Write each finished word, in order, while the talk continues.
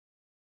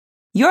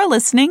You're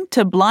listening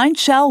to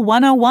BlindShell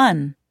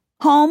 101,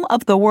 home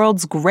of the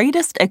world's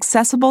greatest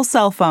accessible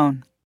cell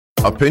phone.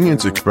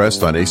 Opinions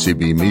expressed on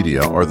ACB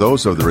Media are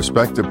those of the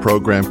respective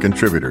program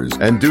contributors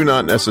and do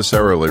not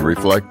necessarily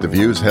reflect the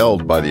views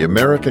held by the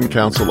American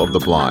Council of the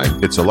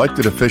Blind, its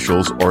elected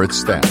officials, or its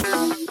staff.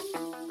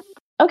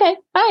 Okay.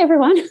 Hi,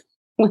 everyone.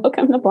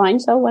 Welcome to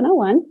BlindShell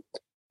 101.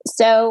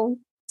 So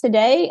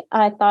today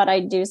I thought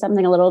I'd do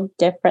something a little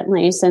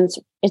differently since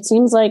it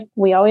seems like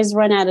we always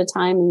run out of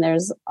time and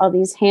there's all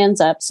these hands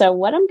up. So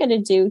what I'm going to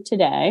do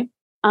today,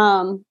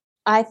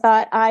 I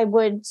thought I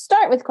would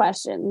start with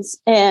questions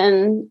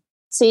and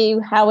see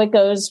how it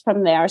goes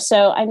from there.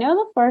 So I know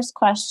the first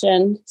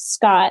question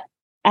Scott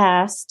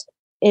asked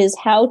is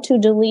how to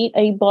delete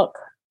a book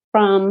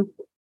from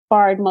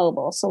Bard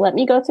Mobile. So let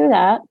me go through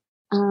that.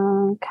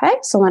 Okay,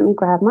 so let me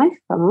grab my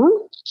phone.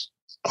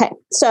 Okay,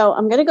 so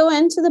I'm going to go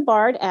into the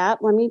Bard app.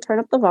 Let me turn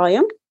up the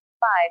volume.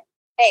 5,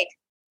 8,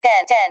 10,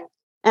 10.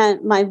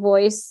 And my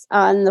voice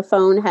on the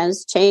phone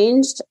has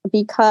changed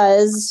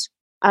because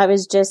I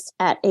was just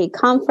at a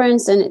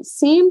conference and it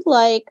seemed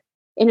like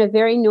in a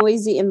very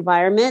noisy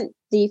environment,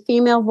 the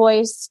female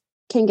voice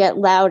can get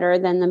louder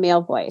than the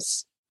male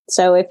voice.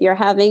 So if you're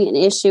having an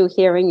issue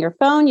hearing your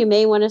phone, you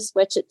may want to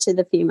switch it to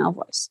the female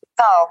voice.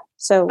 Call.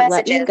 So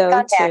Messages, let me go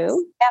contacts,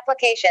 to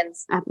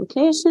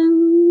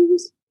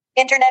Applications.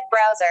 Internet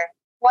browser.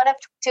 One of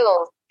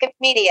tools.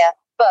 Media.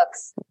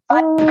 Books.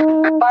 Bard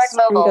and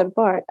Mobile. go to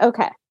Bard.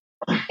 Okay.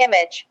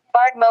 Image.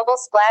 Bard Mobile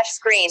splash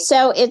screen.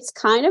 So it's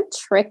kind of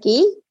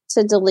tricky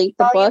to delete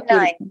the Volume book.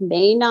 9. You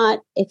may not,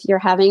 if you're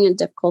having a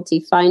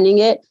difficulty finding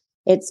it,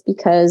 it's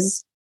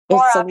because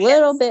More it's options. a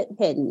little bit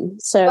hidden.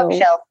 So,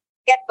 Bookshelf.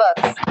 Get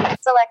books.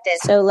 Selected.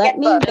 so let Get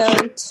me books.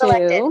 go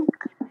Selected. to,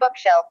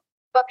 Bookshelf.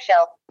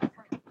 Bookshelf.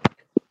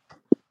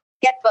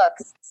 Get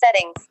books.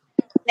 Settings.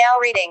 Now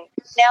reading.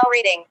 Now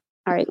reading.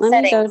 all right,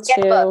 let me go Settings. Get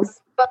to, books.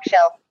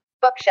 Bookshelf.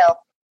 Bookshelf.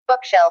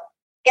 Bookshelf.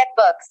 Get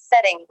books.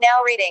 Setting.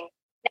 Now reading.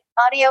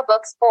 Audio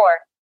books 4.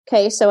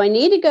 okay, so I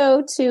need to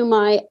go to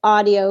my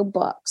audio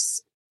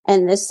books.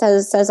 And this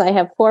says I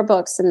have 4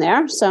 books in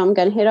there. So I'm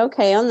going to hit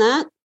OK on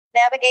that.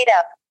 Navigate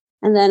up.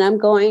 And then I'm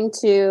going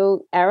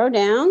to arrow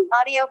down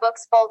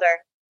Audiobooks folder.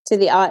 to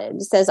the,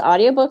 it says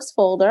audiobooks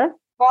folder.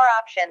 More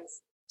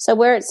options. So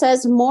where it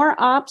says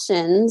more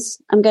options,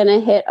 I'm going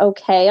to hit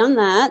OK on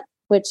that,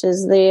 which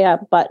is the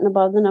button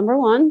above the number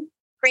 1.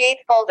 Create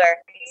folder.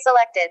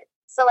 Selected.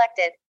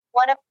 Selected.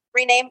 1 of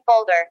rename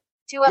folder.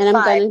 2 of And 5.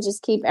 I'm going to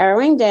just keep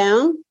arrowing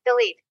down.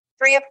 Delete.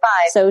 3 of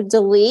 5. So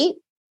delete.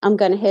 I'm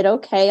going to hit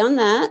OK on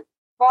that.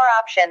 More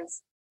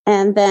options.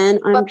 And then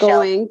I'm Bookshelf.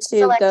 going to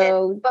Selected.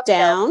 go Bookshelf.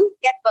 down.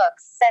 Get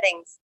books.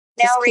 Settings.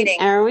 Now Just keep reading.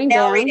 arrowing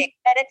Now down. reading.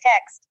 Edit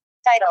text.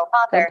 Title.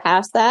 Go Author.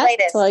 past that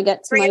Latest. until I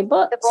get to 3 my of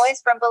books. The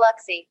Boys from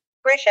Biloxi.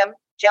 Grisham.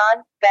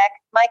 John. Beck.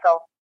 Michael.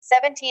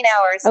 17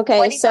 hours. Okay,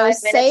 25 so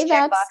minutes. say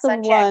that's Checkbox the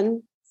unchecked.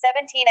 one.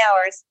 17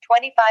 hours.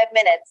 25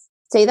 minutes.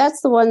 Say that's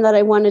the one that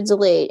I want to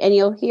delete. And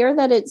you'll hear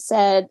that it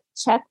said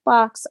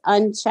checkbox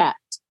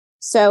unchecked.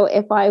 So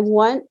if I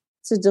want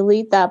to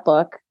delete that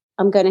book,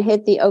 I'm going to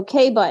hit the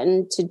OK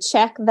button to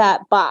check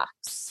that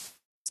box.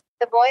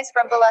 The Boys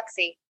from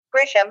Biloxi.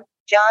 Grisham.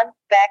 John.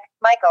 Beck.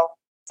 Michael.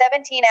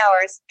 17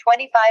 hours.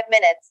 25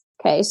 minutes.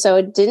 Okay, so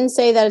it didn't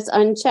say that it's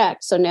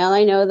unchecked. So now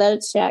I know that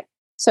it's checked.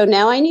 So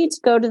now I need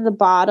to go to the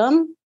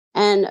bottom.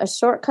 And a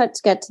shortcut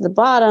to get to the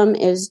bottom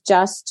is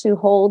just to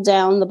hold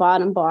down the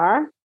bottom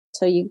bar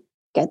till you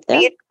get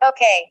there.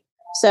 Okay.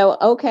 So,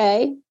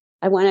 okay,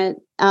 I want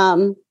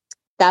to,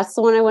 that's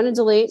the one I want to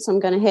delete. So I'm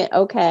going to hit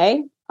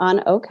OK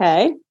on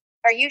OK.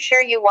 Are you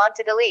sure you want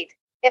to delete?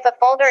 If a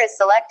folder is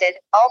selected,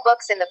 all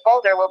books in the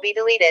folder will be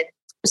deleted.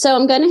 So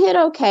I'm going to hit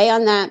OK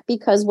on that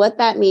because what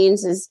that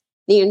means is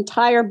the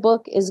entire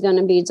book is going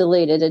to be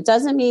deleted. It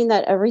doesn't mean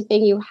that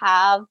everything you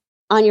have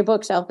on your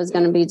bookshelf is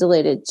going to be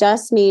deleted. It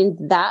just means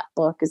that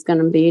book is going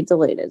to be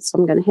deleted. So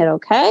I'm going to hit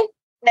OK.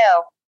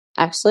 No.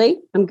 Actually,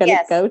 I'm going to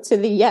Yes. go to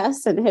the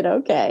yes and hit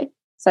OK.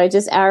 So I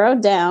just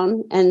arrowed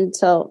down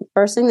until the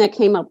first thing that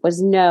came up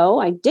was no.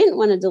 I didn't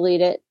want to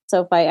delete it.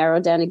 So if I arrow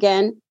down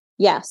again,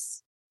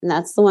 yes. And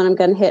that's the one I'm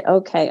going to hit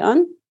OK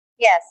on.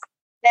 Yes.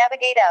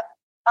 Navigate up.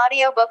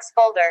 Audiobooks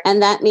folder.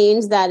 And that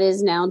means that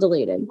is now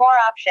deleted. More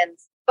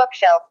options.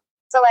 Bookshelf.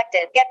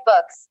 Selected. Get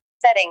books.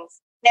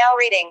 Settings. Now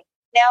reading.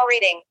 Now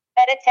reading.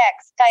 Edit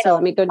text. Title. So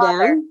let me go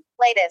Author. down.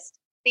 Latest.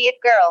 Be It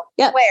Girl.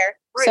 Yep. Where?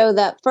 Ruth. So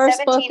that first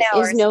book 17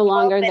 hours, is no 12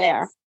 longer minutes.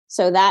 there.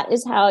 So that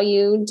is how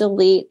you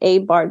delete a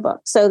Bard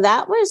book. So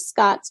that was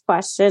Scott's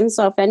question.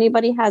 So if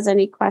anybody has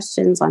any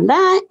questions on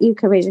that, you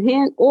can raise your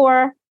hand.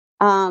 Or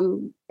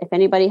if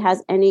anybody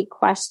has any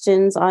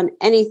questions on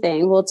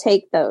anything, we'll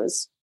take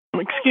those.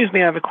 Excuse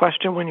me, I have a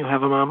question when you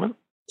have a moment.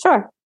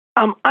 Sure.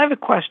 I have a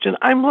question.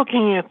 I'm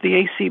looking at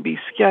the ACB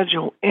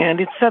schedule, and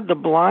it said the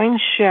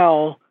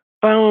BlindShell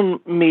phone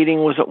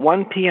meeting was at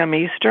 1 p.m.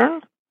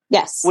 Eastern.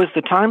 Yes. Was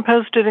the time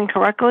posted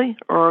incorrectly,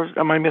 or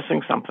am I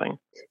missing something?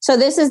 So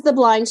this is the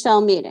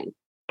BlindShell meeting.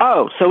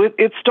 Oh, so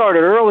it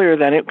started earlier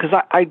than it, because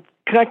I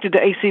connected to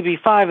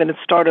ACB 5, and it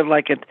started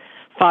like at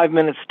 5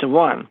 minutes to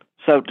 1.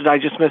 So did I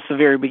just miss the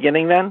very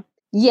beginning then?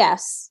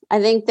 Yes. I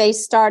think they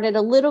started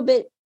a little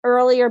bit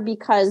earlier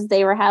because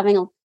they were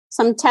having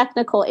some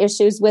technical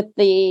issues with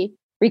the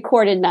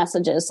recorded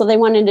messages. So they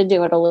wanted to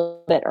do it a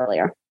little bit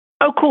earlier.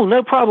 Oh, cool.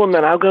 No problem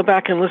then. I'll go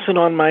back and listen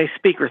on my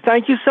speaker.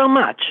 Thank you so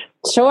much.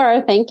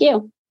 Sure. Thank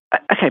you.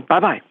 Okay.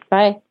 Bye-bye.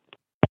 Bye.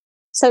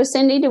 So,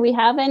 Cindy, do we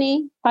have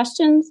any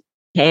questions?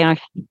 Okay, I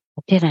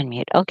did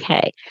unmute.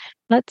 Okay,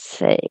 let's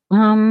see.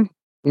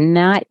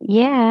 Not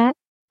yet,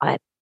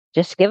 but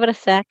just give it a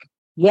sec.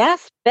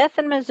 Yes, Beth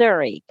in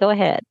Missouri. Go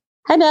ahead.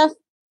 Hi, Beth.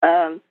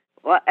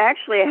 Well,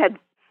 actually, I had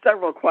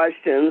several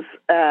questions.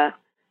 One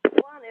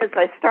is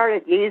I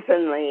started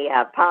using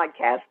the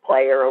podcast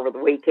player over the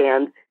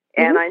weekend,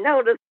 and I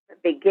noticed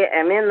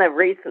I'm in the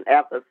recent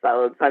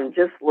episodes. I'm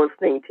just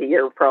listening to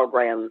your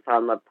programs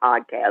on the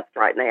podcast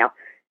right now.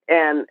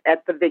 And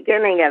at the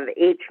beginning of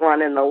each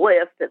one in the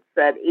list, it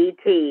said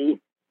ET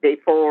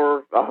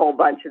before a whole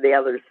bunch of the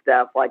other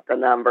stuff, like the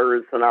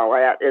numbers and all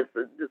that. Does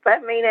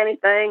that mean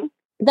anything?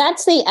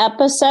 That's the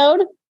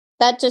episode.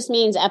 That just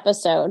means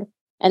episode.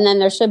 And then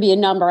there should be a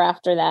number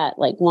after that,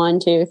 like 1,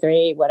 2,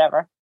 3,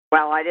 whatever.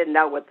 Well, I didn't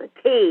know what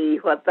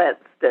that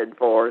stood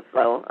for.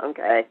 So,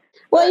 okay.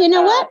 Well, you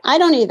know what? I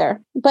don't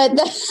either. But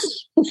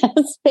that's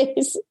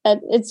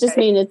it's just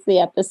mean it's the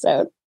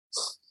episode.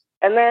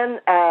 And then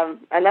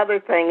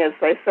another thing is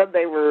they said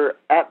they were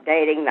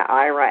updating the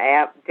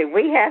IRA app. Do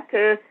we have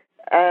to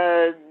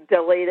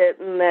delete it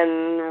and then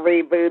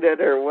reboot it,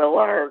 or will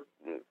our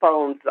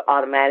phones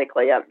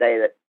automatically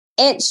update it?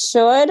 It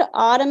should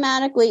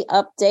automatically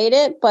update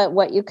it, but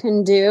what you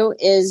can do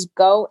is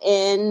go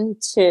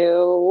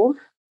into,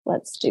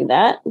 let's do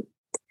that.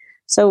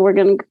 So we're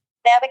going to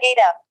navigate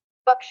up.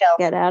 Bookshelf.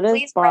 Get out of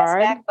Please Bard.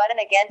 press back button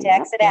again to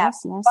exit app.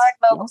 Bard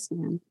mobile.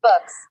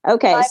 Books.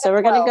 Okay, 5 so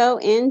we're going to go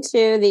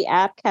into the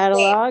app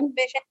catalog. Game,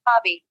 vision,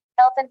 hobby,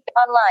 health and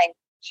online,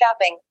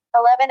 shopping.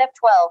 11 of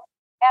 12.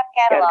 App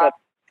catalog.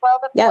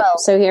 12 of 12. Yep,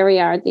 so here we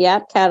are at the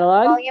app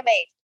catalog. Volume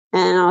 8.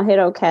 And I'll hit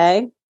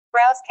OK.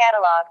 Browse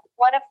catalog.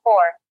 1 of 4.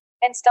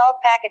 Installed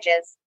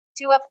packages.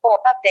 2 of 4.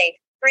 Update.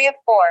 3 of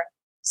 4.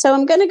 So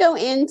I'm going to go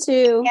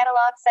into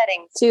catalog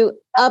settings to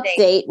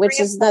update, which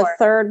is the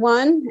third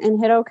one, and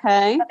hit OK.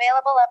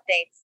 Available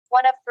updates.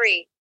 1 of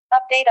 3.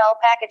 Update all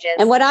packages.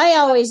 And what I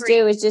always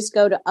do is just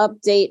go to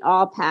update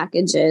all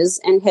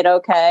packages and hit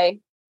OK.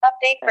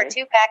 Update for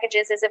 2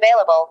 packages is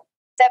available.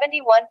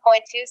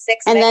 71.26.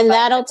 And then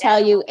that'll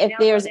tell you if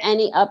there's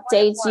any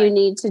updates you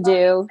need to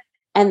do,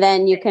 and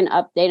then you can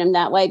update them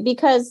that way.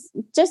 Because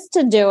just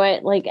to do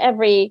it like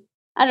every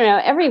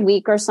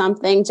week or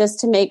something,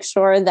 just to make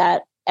sure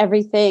that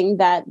everything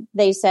that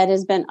they said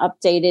has been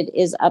updated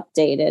is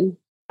updated.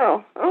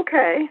 Oh,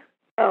 okay.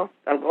 Oh,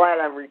 I'm glad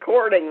I'm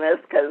recording this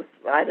because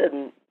I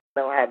didn't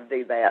know how to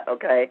do that.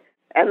 Okay.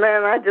 And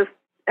then I just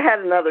had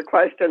another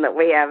question that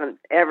we haven't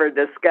ever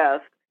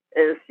discussed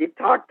is you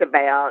talked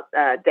about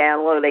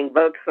downloading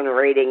books and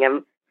reading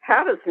them.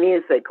 How does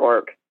music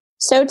work?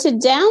 So to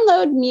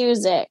download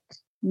music,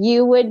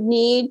 you would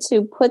need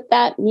to put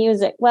that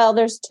music. Well,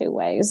 there's 2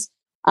 ways.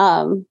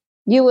 So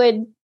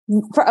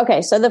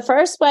the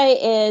first way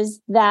is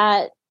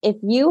that if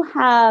you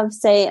have,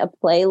 say, a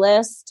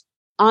playlist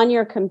on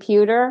your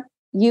computer,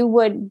 you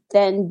would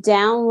then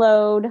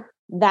download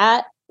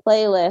that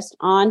playlist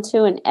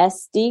onto an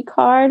SD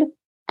card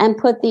and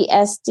put the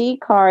SD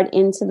card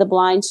into the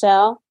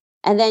BlindShell.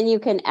 And then you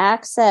can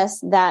access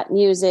that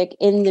music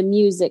in the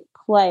music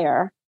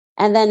player.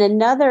 And then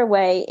another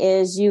way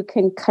is you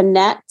can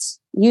connect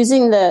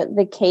using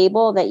the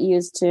cable that you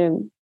use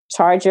to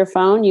charge your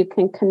phone. You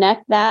can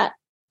connect that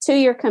to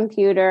your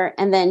computer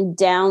and then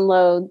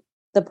download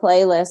the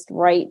playlist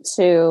right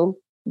to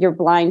your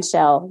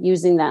BlindShell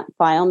using that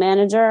file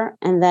manager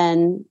and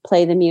then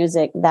play the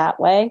music that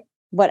way.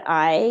 What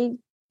I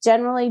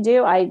generally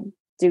do, I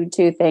do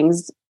 2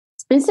 things.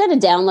 Instead of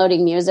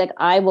downloading music,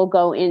 I will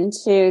go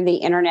into the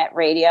internet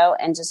radio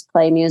and just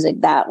play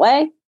music that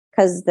way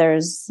because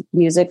there's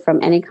music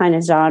from any kind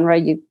of genre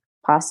you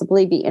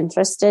possibly be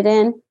interested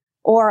in.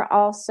 Or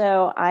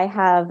also I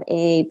have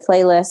a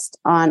playlist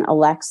on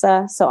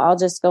Alexa. So I'll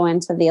just go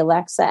into the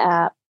Alexa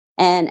app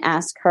and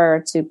ask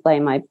her to play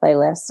my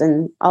playlist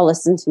and I'll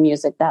listen to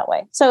music that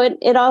way. So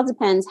it all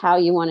depends how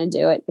you want to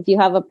do it. If you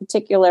have a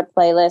particular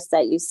playlist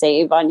that you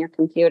save on your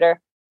computer,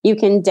 you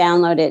can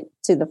download it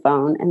to the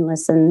phone and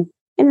listen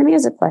in the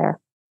music player.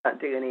 I don't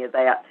do any of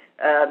that.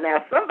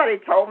 Now, somebody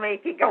told me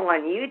if you go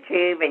on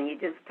YouTube and you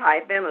just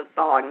type in a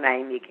song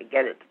name, you could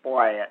get it to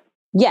play it.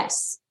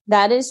 Yes,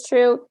 that is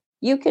true.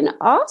 You can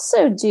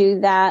also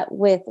do that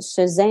with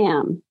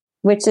Shazam,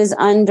 which is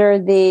under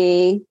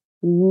the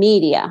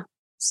media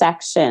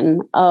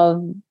section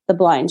of the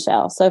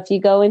BlindShell. So if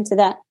you go into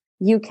that,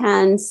 you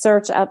can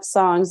search up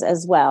songs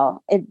as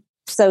well.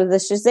 So the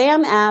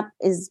Shazam app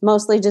is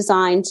mostly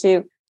designed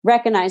to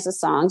recognize a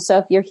song. So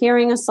if you're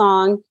hearing a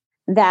song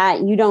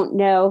that you don't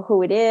know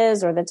who it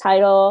is or the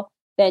title,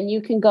 then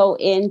you can go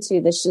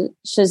into the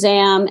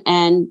Shazam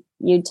and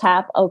you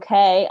tap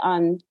OK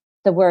on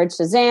the word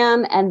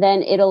Shazam, and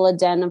then it'll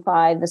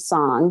identify the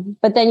song.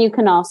 But then you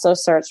can also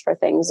search for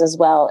things as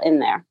well in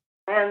there.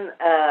 And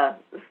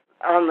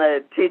on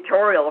the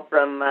tutorial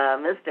from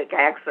Mystic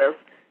Access,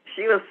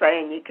 she was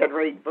saying you could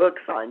read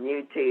books on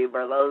YouTube.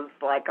 Are those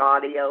like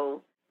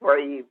audio where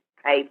you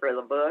pay for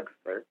the books?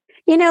 Or?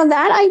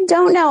 That I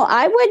don't know.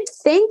 I would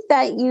think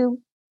that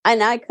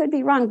and I could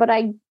be wrong, but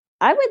I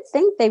would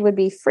think they would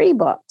be free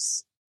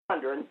books.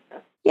 100.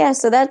 Yeah,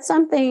 so that's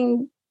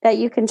something that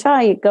you can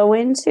try. You go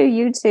into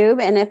YouTube,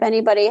 and if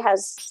anybody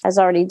has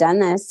already done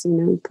this,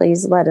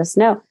 please let us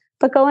know.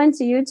 But go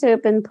into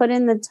YouTube and put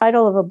in the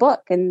title of a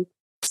book and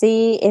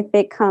see if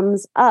it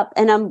comes up.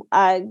 And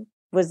I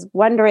was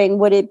wondering,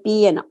 would it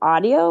be an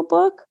audio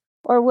book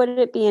or would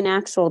it be an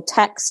actual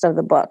text of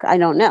the book? I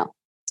don't know.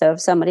 So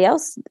if somebody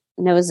else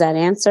knows that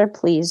answer,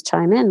 please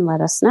chime in and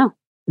let us know.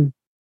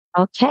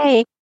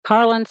 Okay.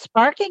 Carl and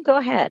Sparky, go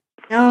ahead.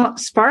 No,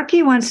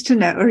 Sparky wants to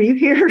know, are you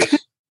here?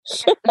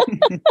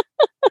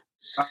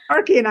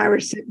 Sparky and I were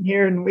sitting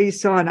here and we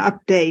saw an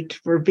update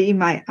for Be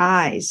My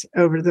Eyes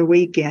over the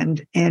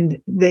weekend.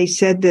 And they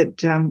said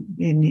that,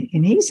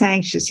 and he's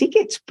anxious. He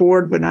gets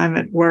bored when I'm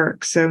at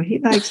work. So he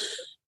likes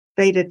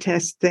beta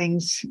test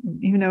things,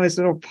 even though his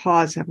little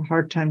paws have a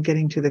hard time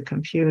getting to the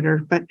computer.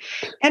 But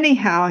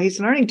anyhow, he's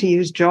learning to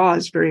use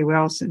JAWS very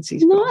well since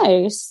he's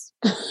nice.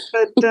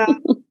 But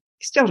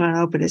still don't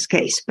open his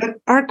case. But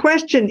our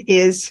question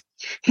is,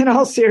 in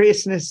all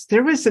seriousness,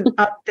 there was an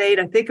update,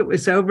 I think it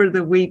was over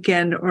the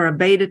weekend, or a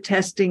beta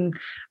testing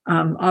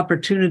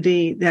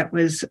opportunity that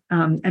was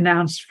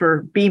announced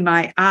for Be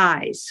My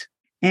Eyes.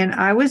 And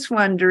I was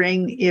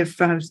wondering if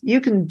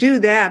you can do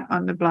that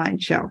on the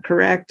BlindShell,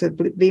 correct?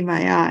 Be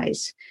My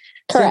Eyes.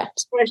 Correct.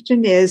 So the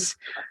question is,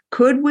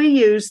 could we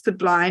use the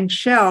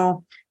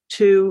BlindShell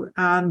to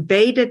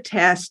beta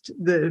test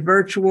the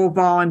virtual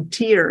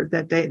volunteer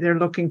that they're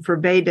looking for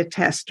beta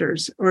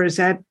testers, or is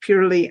that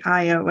purely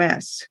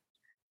iOS?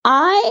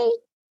 I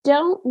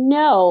don't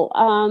know.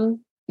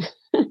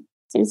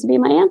 Seems to be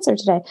my answer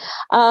today.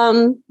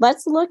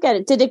 Let's look at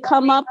it. Did it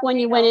come up when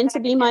you went into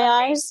Be My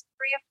Eyes?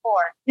 3 of 4.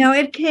 No,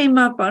 it came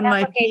up on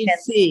my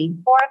PC.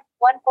 1:14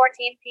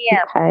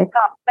 p.m. Okay.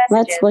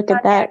 Let's look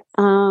at that.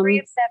 3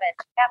 of 7.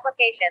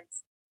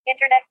 Applications.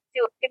 Internet.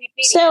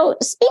 So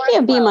speaking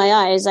of Be My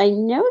Eyes, I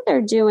know they're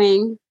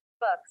doing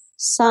books.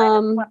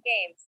 Some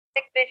games.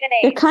 6 Vision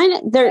 8.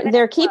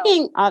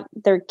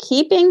 They're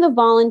keeping the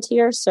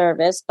volunteer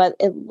service, but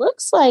it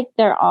looks like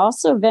they're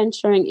also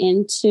venturing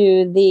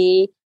into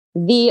the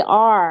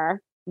VR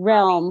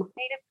realm. 8 of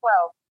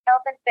 12.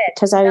 Health and fit.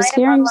 Because I was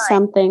hearing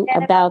something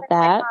about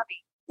that.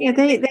 Yeah,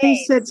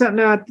 they said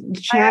something about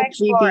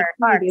ChatGPT. They're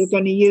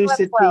going to use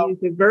it to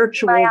use a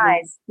virtual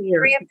volunteer.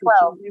 3 of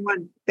 12. They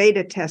want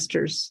beta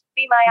testers.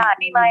 Be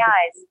My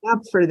Eyes.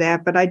 Up for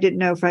that, but I didn't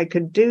know if I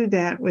could do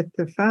that with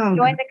the phone.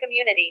 Join the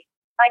community.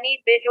 I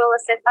need visual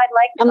assist. I'd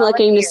like to I'm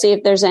looking to see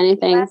if there's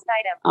anything Last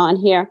item. on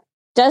here.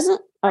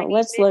 Doesn't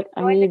let's look.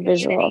 I need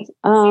visual.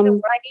 I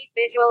need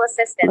visual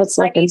assistance. Let's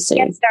look and see.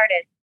 Get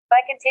started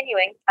by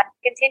continuing.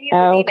 Continue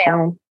with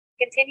email.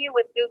 Continue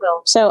with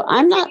Google. So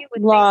I'm not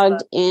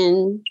logged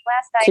in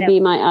to Be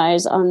My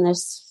Eyes on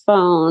this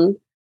phone.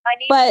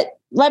 But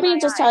let me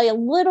just tell you a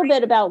little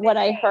bit about what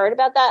I heard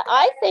about that.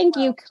 I think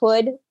you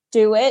could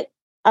do it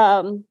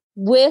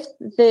with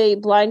the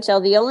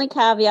BlindShell. The only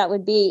caveat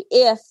would be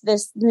if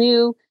this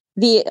new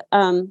the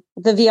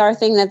VR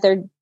thing that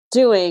they're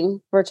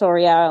doing, virtual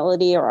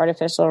reality or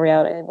artificial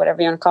reality,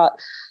 whatever you want to call it.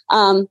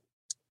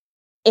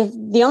 If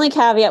the only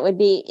caveat would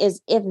be is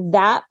if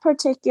that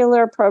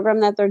particular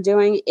program that they're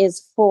doing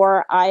is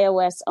for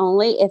iOS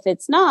only. If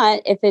it's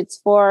not, if it's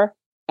for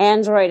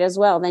Android as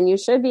well, then you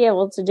should be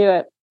able to do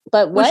it.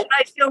 But what? Should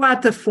I fill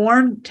out the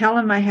form? Tell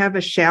them I have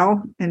a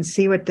shell and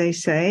see what they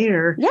say,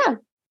 or yeah.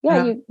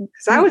 I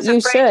was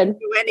afraid should to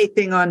do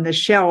anything on the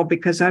shell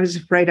because I was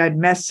afraid I'd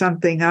mess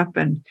something up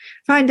and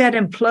find that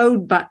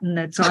implode button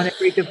that's on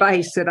every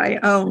device that I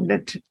own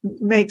that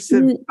makes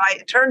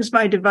turns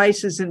my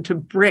devices into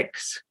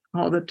bricks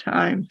all the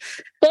time.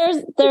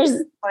 There's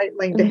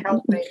Lightning to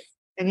help me.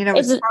 And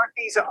with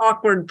Sparky's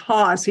awkward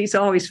paws, he's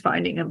always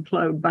finding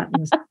implode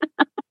buttons.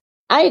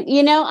 I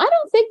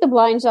don't think the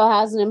BlindShell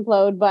has an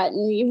implode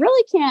button. You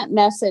really can't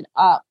mess it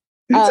up.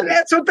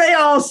 That's what they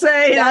all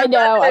say. I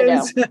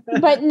know.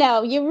 But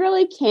no, you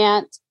really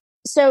can't.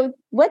 So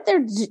what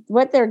they're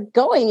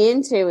going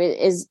into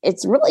is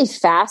it's really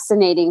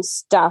fascinating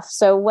stuff.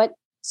 So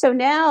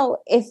now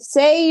if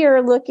say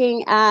you're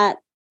looking at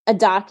a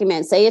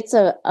document, say it's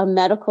a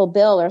medical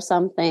bill or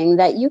something,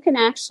 that you can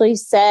actually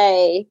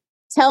say,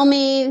 tell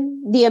me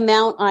the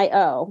amount I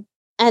owe.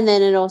 And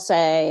then it'll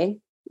say,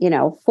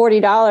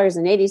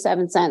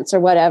 $40.87 or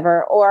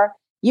whatever. Or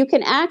you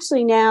can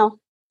actually now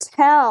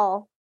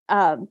tell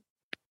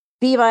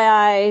Be My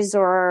Eyes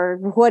or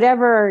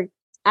whatever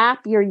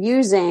app you're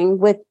using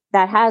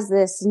that has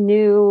this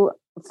new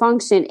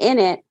function in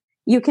it.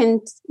 You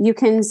can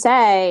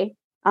say,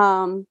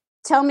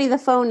 tell me the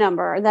phone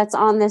number that's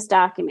on this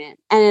document,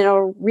 and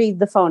it'll read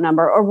the phone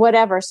number or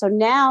whatever. So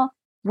now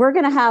we're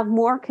going to have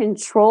more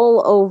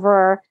control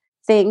over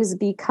things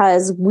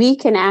because we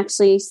can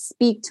actually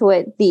speak to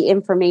it the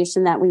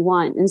information that we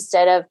want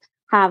instead of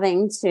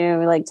having to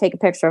like take a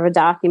picture of a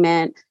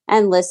document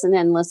and listen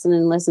and listen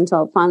and listen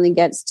until it finally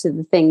gets to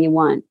the thing you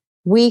want.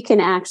 We can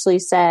actually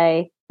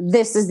say,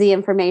 this is the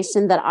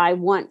information that I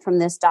want from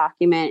this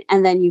document,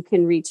 and then you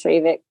can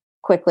retrieve it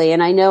quickly.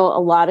 And I know a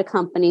lot of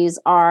companies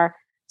are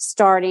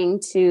starting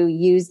to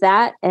use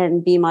that,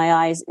 and Be My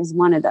Eyes is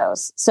one of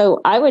those. So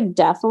I would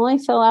definitely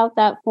fill out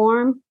that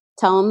form,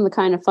 tell them the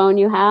kind of phone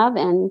you have,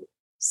 and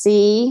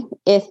see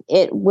if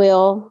it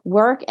will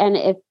work. And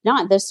if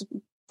not,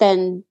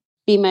 then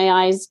Be My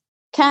Eyes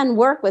can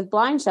work with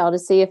BlindShell to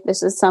see if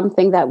this is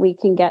something that we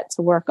can get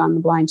to work on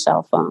the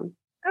BlindShell phone.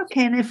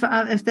 Okay, and if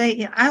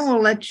I will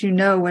let you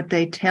know what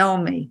they tell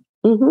me.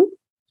 Mm-hmm.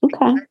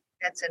 Okay.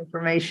 That's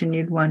information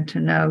you'd want to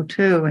know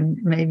too, and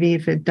maybe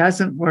if it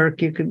doesn't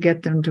work, you could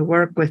get them to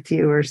work with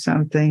you or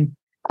something.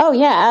 Oh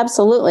yeah,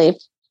 absolutely.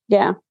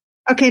 Yeah.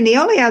 Okay, and the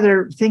only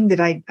other thing that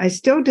I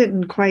still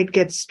didn't quite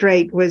get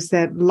straight was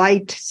that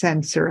light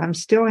sensor. I'm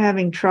still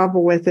having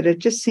trouble with it. It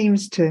just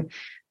seems to,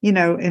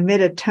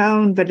 emit a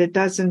tone, but it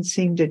doesn't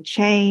seem to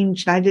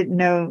change. I didn't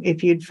know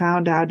if you'd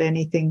found out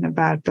anything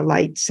about the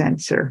light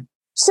sensor.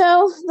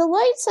 So the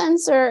light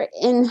sensor,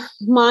 in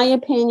my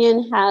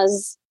opinion,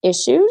 has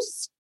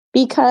issues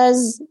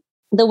because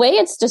the way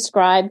it's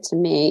described to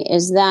me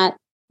is that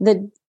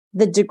the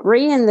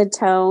degree in the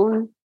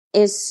tone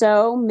is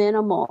so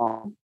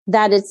minimal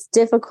that it's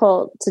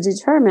difficult to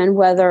determine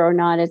whether or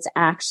not it's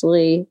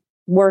actually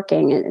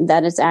working, and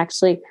that it's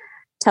actually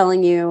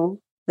telling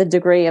you the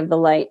degree of the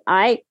light.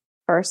 I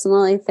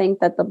personally think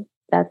that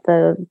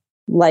the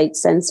light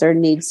sensor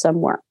needs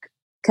some work,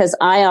 because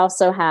I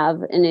also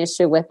have an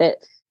issue with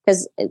it,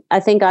 because I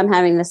think I'm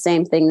having the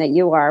same thing that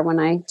you are. When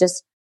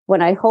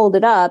I hold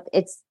it up,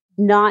 it's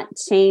not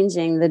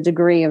changing the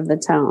degree of the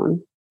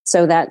tone.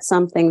 So that's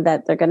something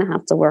that they're going to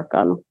have to work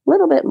on a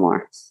little bit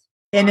more.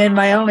 And then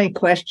my only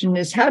question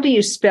is, how do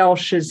you spell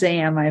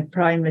Shazam? I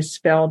probably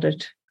misspelled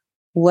it.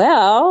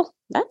 Well,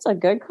 that's a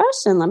good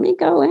question. Let me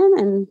go in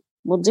and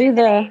we'll do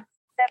the...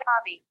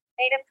 Hobby.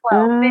 Native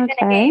 12. Vision and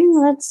Okay, games.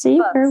 let's see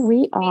Books. where we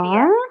Media.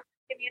 are.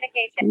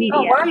 Communication. Media.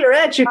 Oh, while you're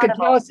at, you could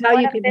Audible. tell us how you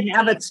 1 of can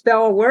have 15. it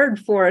spell a word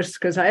for us,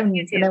 because I haven't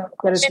been able to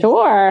get it.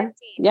 Sure.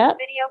 15. Yep.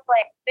 Video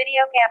play.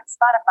 Video camp.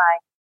 Spotify.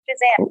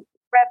 Shazam.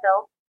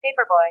 Rebel.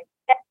 Paperboy.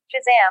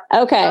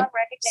 Shazam. Okay, Song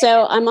recognition.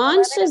 so I'm on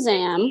 11 of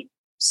Shazam. 15.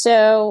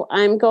 So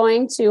I'm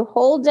going to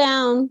hold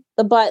down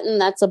the button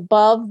that's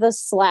above the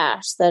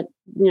slash, the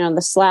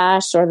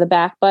slash or the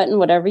back button,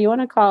 whatever you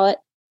want to call it.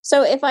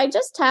 So if I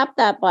just tap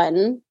that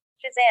button,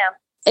 Shazam.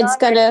 it's Song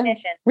going to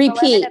recognition.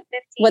 repeat 11 of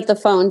 15. what the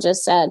phone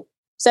just said.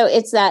 So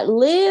it's that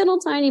little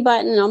tiny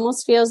button,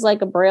 almost feels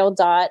like a braille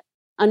dot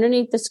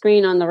underneath the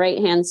screen on the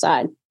right-hand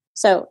side.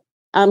 So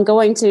I'm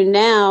going to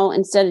now,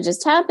 instead of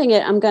just tapping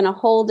it, I'm going to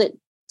hold it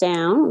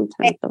down.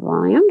 Turn up the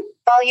volume.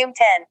 Volume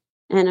 10.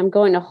 And I'm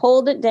going to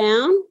hold it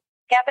down.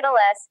 Capital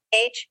S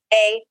H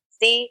A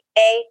C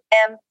A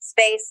M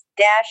space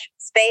dash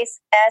space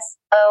S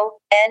O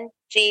N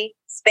G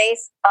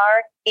space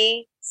R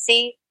E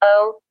C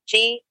O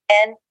G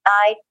N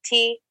I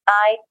T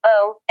I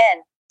O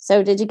N.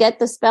 So did you get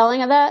the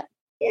spelling of that?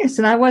 Yes,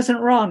 and I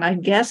wasn't wrong. I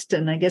guessed,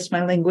 and I guess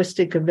my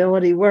linguistic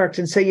ability worked.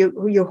 And so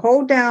you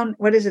hold down,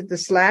 what is it, the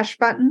slash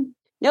button?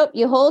 Nope.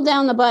 You hold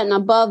down the button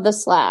above the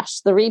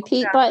slash, the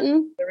repeat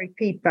button. The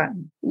repeat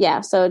button.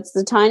 Yeah. So it's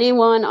the tiny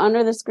one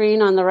under the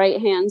screen on the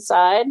right-hand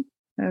side.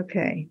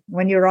 Okay.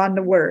 When you're on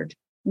the word.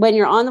 When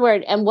you're on the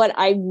word. And what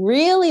I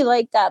really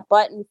like that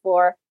button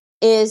for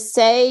is,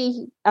 say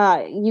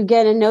you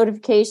get a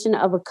notification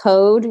of a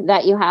code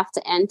that you have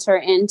to enter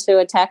into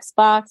a text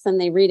box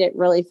and they read it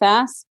really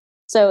fast.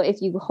 So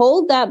if you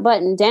hold that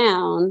button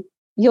down,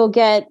 you'll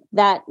get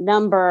that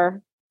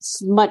number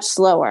much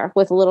slower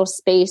with a little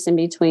space in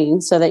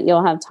between, so that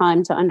you'll have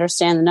time to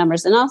understand the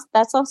numbers. And also,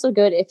 that's also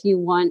good if you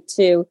want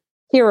to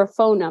hear a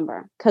phone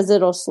number, because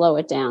it'll slow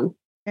it down.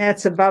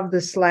 That's above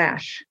the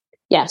slash.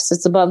 Yes,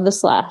 it's above the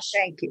slash.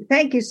 Thank you.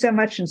 Thank you so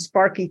much. And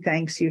Sparky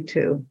thanks you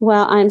too.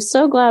 Well, I'm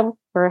so glad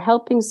for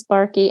helping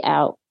Sparky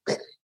out.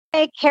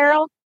 Hey,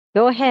 Carol,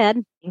 go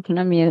ahead. You can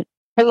unmute.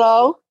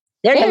 Hello?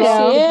 There you There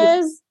go. she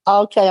is.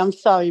 Okay, I'm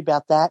sorry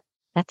about that.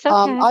 That's okay.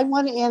 I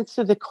want to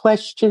answer the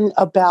question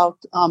about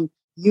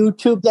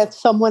YouTube that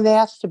someone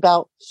asked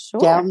about Sure.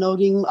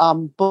 downloading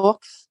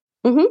books.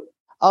 Mm-hmm.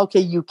 Okay,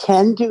 you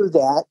can do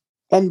that.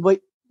 And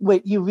what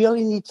you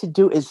really need to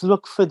do is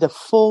look for the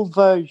full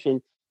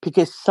version,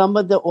 because some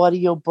of the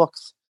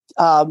audiobooks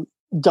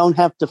don't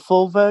have the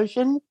full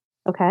version.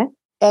 Okay.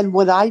 And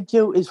what I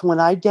do is, when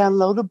I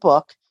download a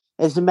book,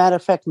 as a matter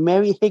of fact,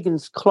 Mary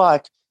Higgins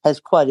Clark has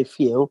quite a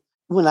few.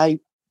 When I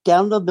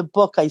download the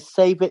book, I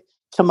save it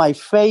to my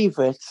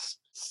favorites.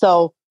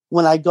 So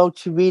when I go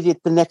to read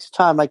it the next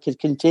time, I can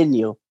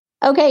continue.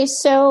 Okay.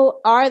 So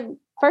our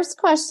first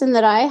question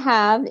that I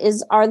have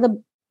is, are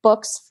the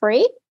books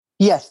free?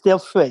 Yes, they're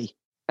free.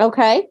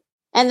 Okay.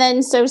 And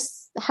then, so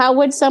how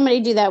would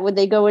somebody do that? Would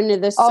they go into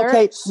the search?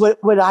 Okay.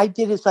 What I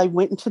did is I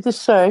went into the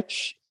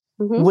search,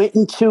 Mm-hmm. went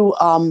into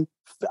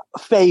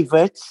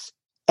favorites,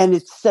 and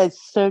it says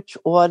search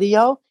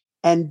audio.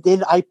 And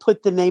then I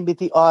put the name of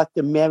the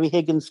author, Mary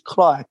Higgins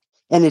Clark.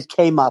 and it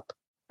came up.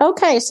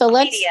 Okay, so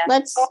let's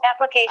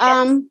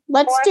applications.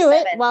 do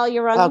it while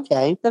you're on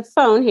the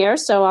phone here.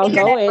 So I'll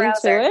Internet go into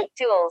browser. it.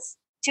 Tools.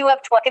 2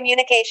 of 12.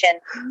 Communication.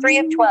 3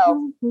 of 12.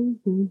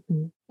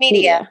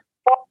 Media.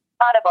 4.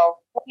 Audible.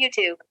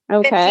 YouTube.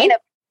 Okay. 15 of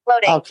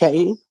loading.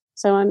 Okay.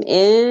 So I'm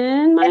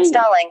in my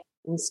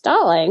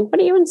Installing. What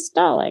are you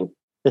installing?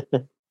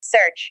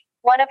 Search.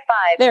 1 of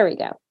 5. There we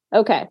go.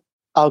 Okay.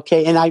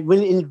 Okay, and I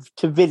went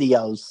into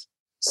videos.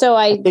 So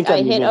I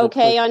hit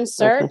OK on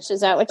search. Okay.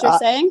 Is that what you're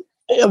saying?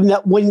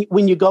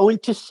 When you go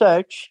into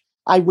search,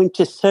 I went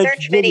to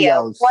search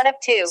video. videos. 1 of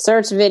 2.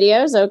 Search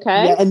videos.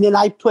 Okay. Yeah, and then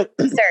I put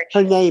search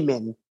her name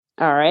in.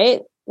 All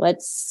right.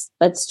 Let's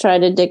try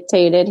to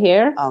dictate it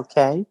here.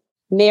 Okay.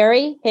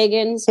 Mary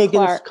Higgins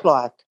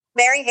Clark.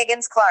 Mary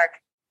Higgins Clark.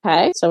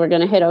 Okay. So we're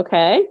going to hit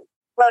OK.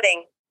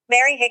 Loading.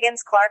 Mary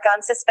Higgins Clark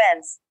on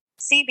suspense.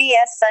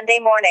 CBS Sunday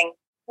Morning.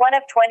 1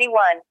 of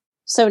 21.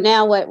 So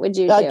now what would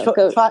you do?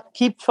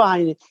 Keep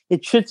trying.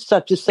 It should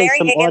start to say Mary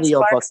some Higgins audio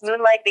Clark's books.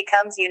 Moonlight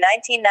becomes you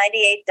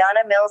 1998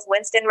 Donna Mills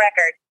Winston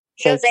record.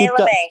 Jose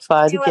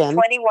LeMay. 2 of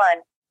 21.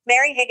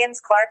 Mary Higgins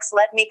Clark's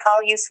Let Me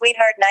Call You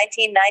Sweetheart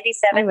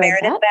 1997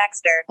 Meredith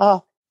Baxter.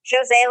 Oh.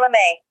 Jose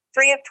LeMay.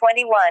 3 of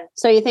 21.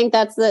 So you think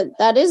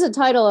that is a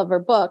title of her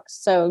book.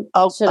 So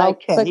should I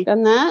click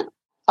on that?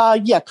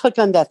 Yeah, click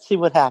on that. See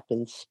what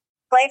happens.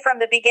 Play from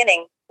the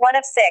beginning. 1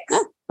 of 6.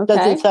 Oh, okay.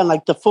 Doesn't sound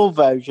like the full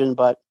version,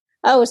 but.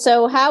 Oh,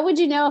 so how would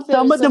you know if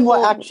some of them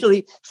will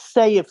actually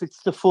say if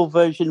it's the full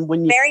version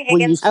when you Mary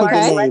Higgins when you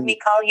Clark's Let Me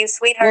Call You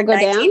Sweetheart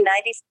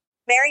 1990.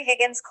 Mary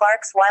Higgins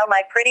Clark's While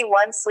My Pretty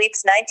One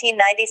Sleeps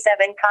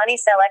 1997.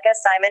 Connie Sellecca,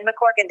 Simon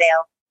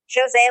McCorkindale.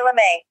 Jose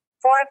LeMay.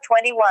 4 of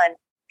 21.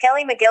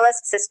 Kelly McGillis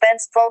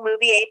Suspense Full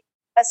Movie 8.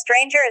 A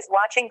Stranger is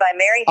Watching by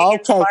Mary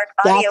Higgins Clark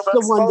audiobooks.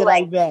 That's the one that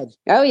I read.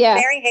 Oh yeah.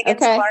 Mary Higgins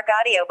Clark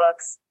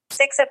audiobooks.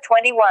 6 of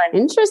 21.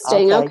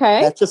 Interesting.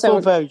 Okay. That's a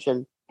full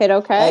version. Hit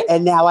OK.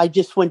 And now I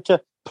just went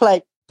to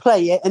play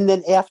it, and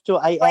then after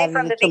I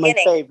added it to my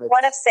favorites.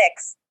 1 of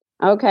 6.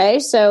 Okay,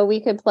 so we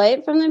could play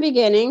it from the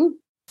beginning.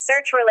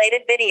 Search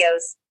related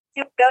videos.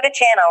 Go to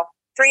channel.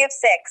 3 of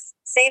 6.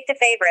 Save to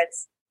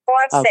favorites. 4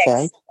 of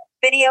 6.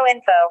 Video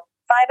info.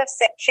 5 of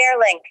 6. Share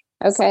link.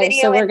 Okay,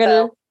 video so we're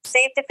going to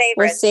save to favorites.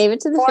 We'll save it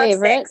to the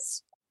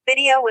favorites.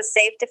 Video was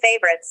saved to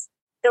favorites.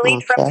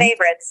 Delete from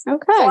favorites.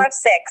 Okay. 4 of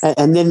 6.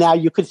 And then now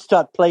you could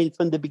start playing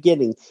from the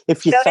beginning.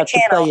 If you go start to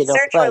channel. to play it,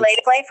 Search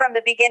related. Play from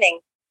the beginning.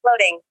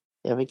 Loading.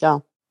 There we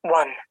go.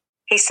 1.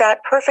 He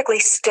sat perfectly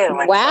still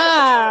in front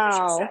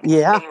of the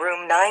television set in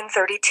room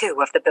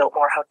 932 of the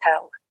Biltmore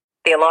Hotel.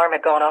 The alarm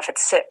had gone off at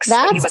 6.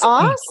 That's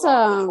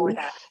awesome.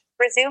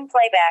 Resume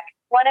playback.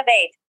 1 of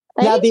 8.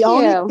 Now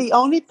the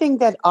only thing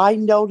that I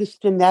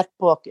noticed in that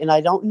book, and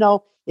I don't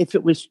know if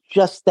it was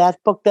just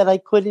that book that I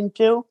couldn't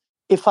do,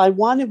 if I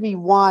want to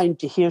rewind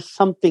to hear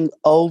something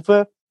over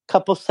a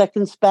couple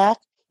seconds back,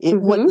 it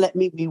wouldn't let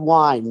me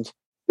rewind.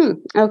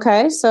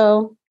 Okay,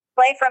 so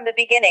play from the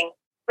beginning.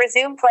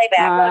 Resume playback.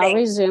 I'll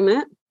resume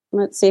it.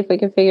 Let's see if we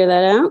can figure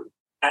that out.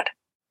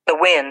 The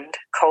wind,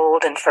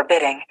 cold and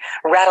forbidding,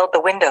 rattled the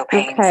window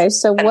panes. Okay,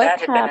 so what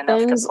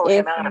happens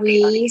if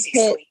we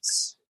hit...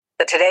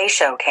 The Today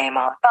Show came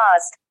on.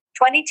 Paused.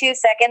 22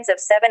 seconds of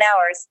 7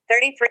 hours,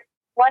 33...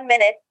 1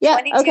 minute,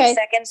 22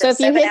 seconds so of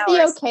 7 hours, so if you hit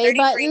the OK 33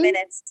 button,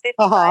 minutes,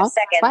 55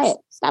 seconds. Quiet,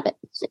 stop it.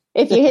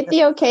 If you hit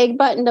the OK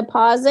button to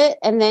pause it,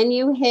 and then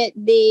you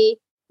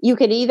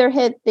could either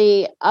hit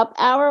the up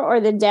arrow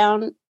or the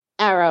down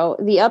arrow.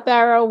 The up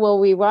arrow will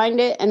rewind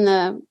it, and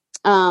the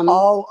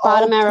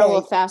bottom arrow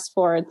will fast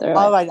forward through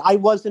All right, I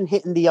wasn't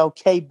hitting the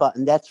OK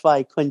button. That's why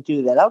I couldn't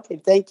do that.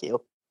 Okay, thank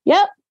you.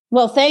 Yep.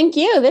 Well, thank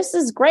you. This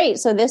is great.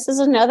 So this is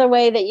another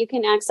way that you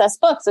can access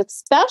books,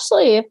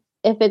 especially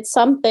if it's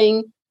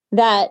something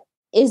that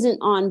isn't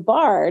on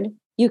Bard.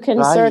 You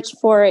can search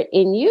for it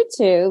in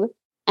YouTube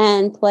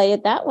and play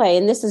it that way.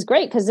 And this is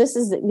great because this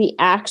is the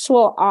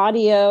actual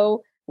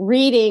audio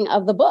reading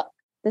of the book.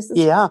 This is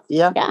yeah.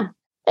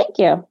 Thank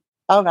you.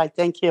 All right,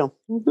 thank you.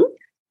 Mm-hmm.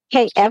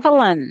 Hey,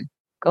 Evelyn,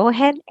 go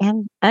ahead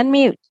and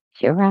unmute.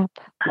 You're up.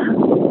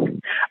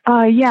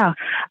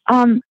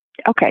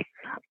 Okay.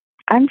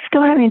 I'm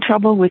still having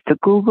trouble with the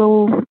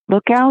Google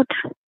Lookout.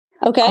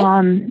 Okay.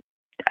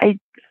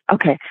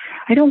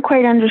 I don't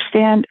quite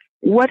understand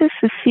what is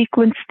the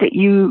sequence that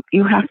you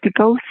have to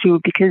go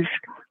through, because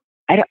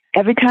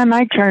every time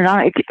I turn it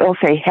on, it'll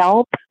say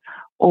help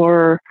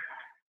or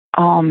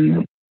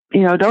don't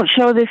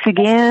show this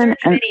again,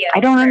 and I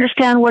don't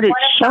understand what it's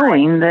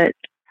showing that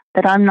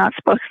I'm not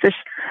supposed to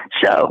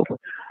show.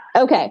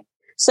 Okay,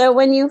 so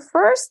when you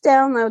first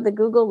download the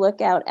Google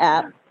Lookout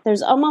app,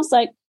 there's almost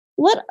like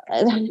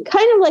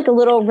kind of like a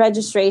little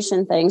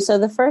registration thing. So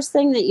the first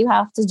thing that you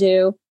have to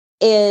do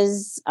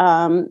is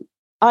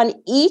on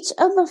each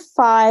of the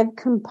 5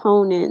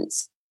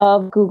 components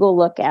of Google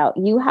Lookout,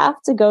 you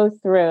have to go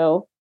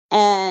through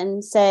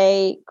and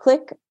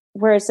click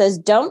where it says,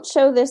 don't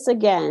show this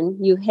again.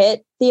 You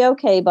hit the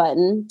OK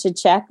button to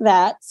check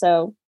that.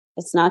 So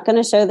it's not going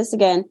to show this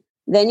again.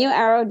 Then you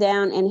arrow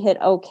down and hit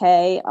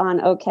OK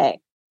on OK.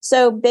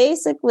 So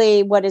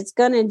basically what it's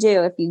going to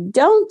do, if you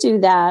don't do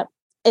that,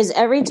 is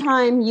every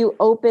time you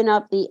open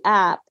up the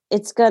app,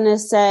 it's going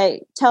to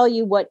tell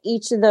you what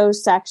each of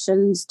those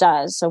sections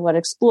does. So what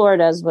Explore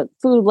does, what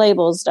Food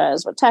Labels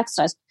does, what Text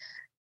does.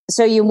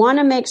 So you want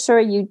to make sure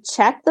you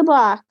check the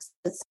box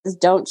that says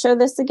don't show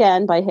this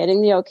again by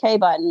hitting the OK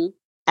button,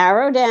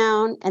 arrow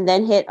down, and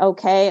then hit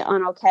OK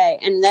on OK.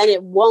 And then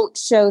it won't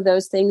show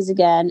those things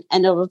again,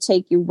 and it'll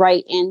take you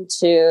right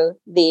into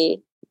the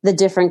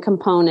different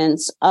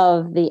components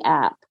of the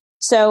app.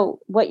 So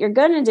what you're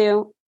going to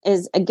do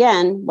is,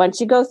 again,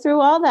 once you go through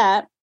all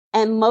that,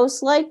 and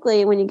most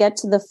likely when you get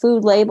to the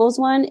Food Labels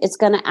one, it's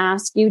going to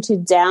ask you to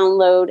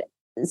download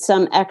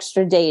some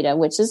extra data,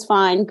 which is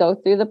fine. Go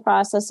through the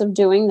process of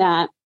doing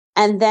that.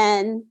 And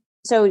then,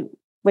 so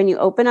when you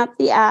open up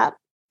the app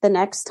the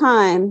next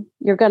time,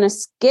 you're going to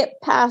skip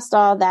past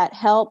all that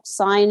help,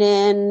 sign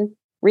in,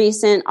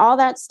 recent, all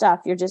that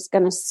stuff. You're just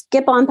going to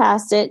skip on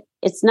past it.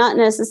 It's not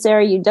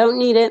necessary. You don't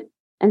need it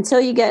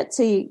until you get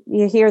to,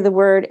 you hear the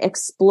word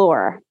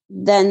Explore.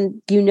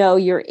 Then you know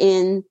you're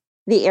in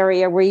the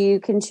area where you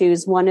can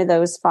choose one of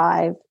those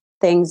 5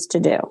 things to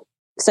do.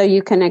 So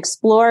you can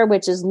explore,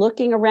 which is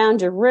looking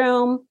around your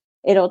room.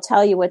 It'll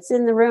tell you what's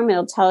in the room.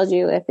 It'll tell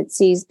you if it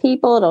sees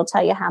people. It'll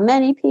tell you how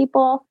many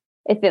people.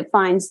 If it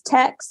finds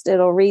text,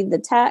 it'll read the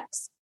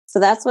text. So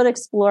that's what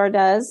Explore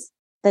does.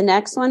 The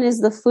next one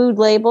is the food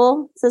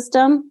label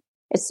system.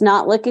 It's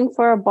not looking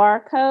for a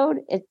barcode.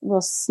 It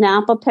will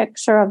snap a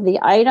picture of the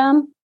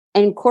item,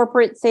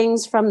 incorporate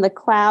things from the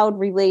cloud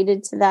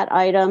related to that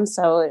item.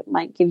 So it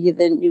might give you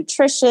the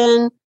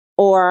nutrition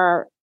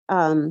or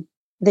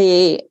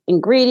the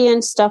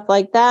ingredients, stuff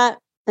like that.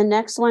 The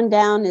next one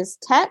down is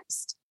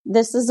text.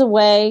 This is a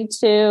way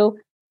to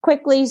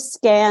quickly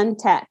scan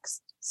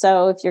text.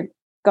 So if you're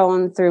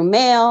going through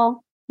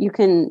mail, you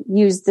can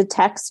use the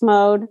text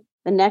mode.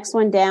 The next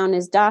one down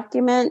is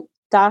document.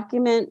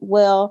 Document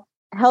will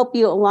help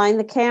you align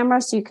the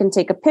camera so you can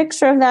take a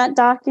picture of that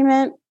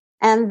document,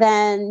 and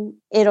then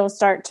it'll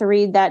start to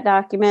read that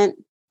document.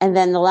 And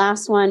then the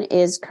last one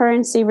is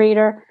currency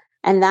reader.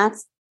 And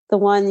that's the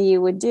one you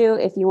would do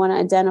if you want to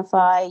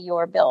identify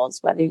your bills,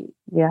 whether you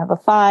have a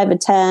 5, a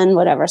 10,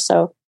 whatever.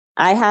 So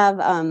I have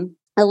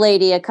a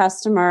lady, a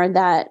customer,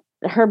 that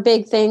her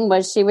big thing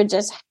was she would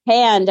just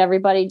hand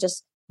everybody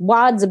just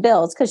wads of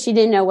bills because she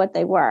didn't know what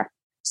they were.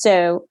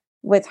 So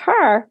with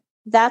her,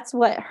 that's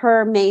what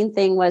her main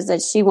thing was,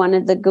 that she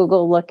wanted the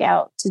Google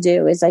Lookout to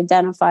do, is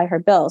identify her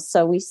bills.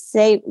 So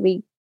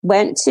we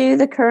went to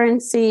the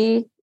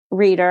currency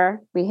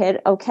reader. We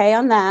hit OK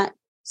on that.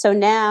 So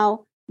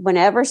now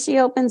whenever she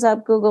opens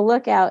up Google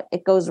Lookout,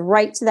 it goes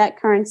right to that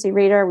currency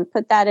reader. We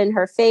put that in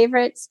her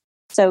favorites,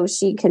 so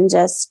she can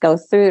just go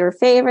through her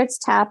favorites,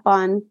 tap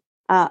on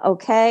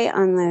OK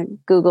on the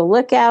Google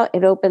Lookout.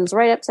 It opens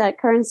right up to that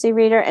currency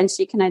reader, and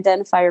she can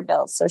identify her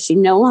bills. So she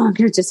no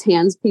longer just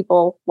hands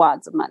people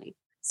wads of money.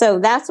 So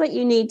that's what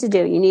you need to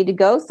do. You need to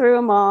go through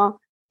them all,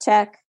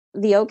 check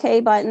the OK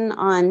button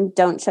on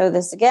don't show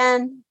this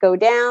again, go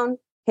down,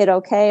 hit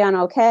OK on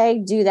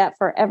OK, do that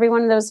for every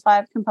one of those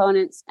 5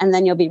 components, and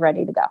then you'll be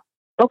ready to go.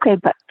 Okay,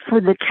 but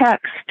for the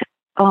text,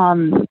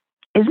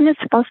 isn't it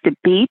supposed to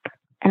beep?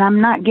 And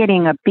I'm not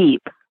getting a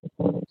beep.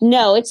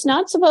 No, it's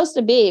not supposed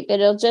to beep.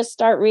 It'll just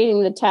start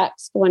reading the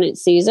text when it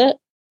sees it.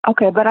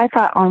 Okay, but I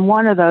thought on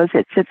one of those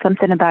it said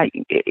something about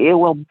it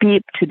will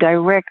beep to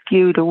direct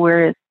you to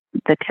where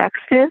the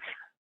text is.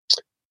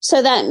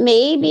 So that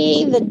may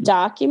be the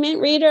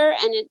document reader,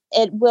 and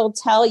it will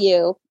tell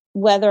you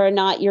whether or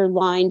not you're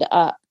lined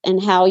up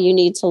and how you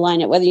need to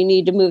line it, whether you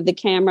need to move the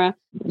camera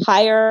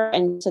higher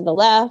and to the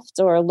left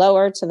or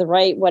lower to the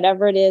right,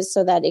 whatever it is,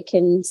 so that it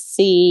can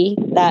see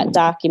that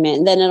document.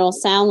 And then it'll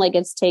sound like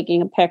it's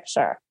taking a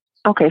picture.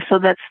 Okay, so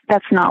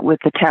that's not with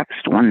the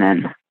text one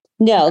then.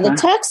 No, okay.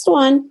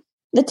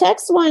 The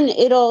text one,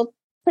 it'll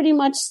pretty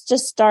much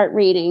just start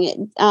reading it.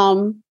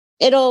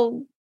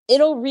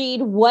 It'll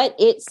read what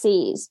it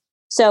sees.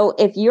 So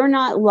if you're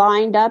not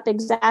lined up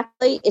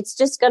exactly, it's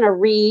just going to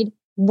read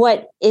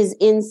what is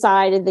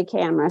inside of the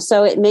camera.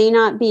 So it may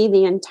not be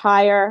the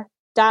entire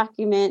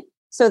document.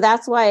 So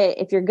that's why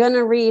if you're going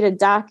to read a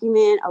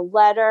document, a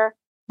letter,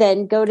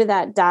 then go to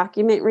that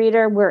document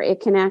reader where it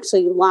can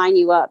actually line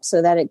you up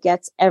so that it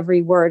gets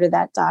every word of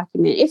that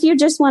document. If you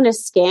just want to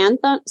scan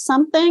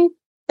something,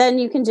 then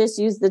you can just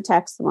use the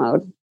text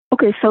mode.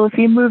 Okay, so if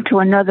you move to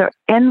another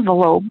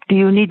envelope, do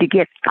you need to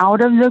get out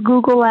of the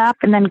Google app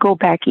and then go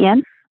back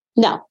in?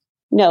 No,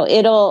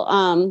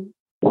 it'll,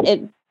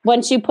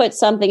 once you put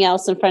something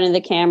else in front of the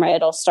camera,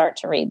 it'll start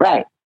to read that.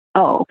 Right.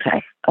 Oh,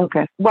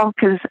 okay. Well,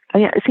 because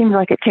it seems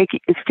like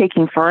it's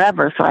taking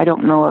forever, so I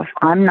don't know if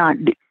I'm not,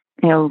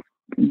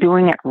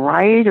 doing it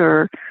right,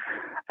 or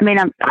I mean,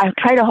 I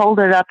try to hold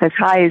it up as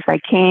high as I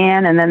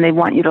can, and then they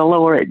want you to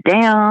lower it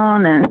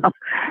down, and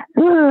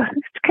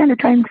it's kind of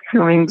time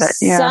consuming. But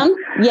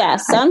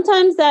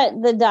sometimes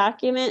the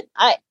document.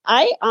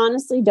 I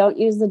honestly don't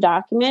use the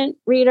document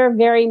reader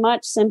very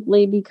much,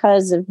 simply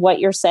because of what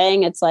you're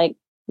saying. It's like,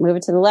 move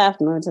it to the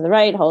left, move it to the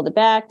right, hold it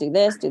back, do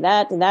this, do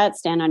that,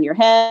 stand on your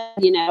head.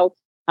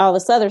 all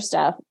this other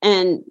stuff.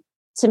 And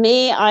to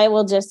me, I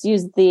will just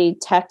use the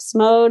text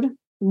mode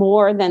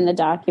more than the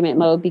document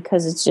mode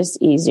because it's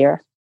just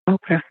easier.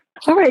 Okay.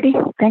 All righty.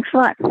 Thanks a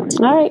lot. All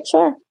right,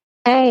 sure.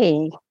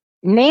 Hey,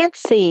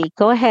 Nancy,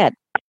 go ahead.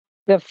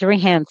 You have 3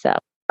 hands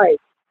up. Hi.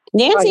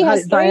 Nancy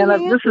has 3 Diana,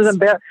 hands. this is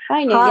embarrassing.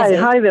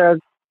 Hi there.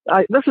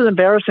 This is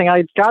embarrassing.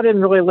 I got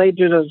in really late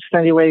due to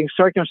extenuating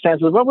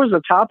circumstances. What was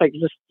the topic?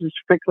 Just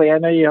quickly. I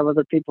know you have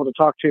other people to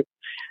talk to.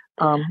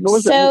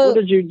 What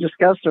did you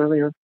discuss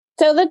earlier?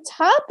 So the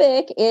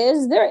topic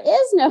is, there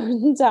is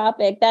no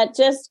topic. That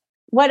just,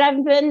 what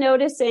I've been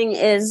noticing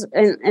is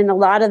in a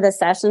lot of the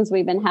sessions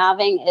we've been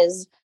having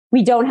is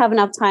we don't have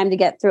enough time to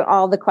get through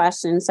all the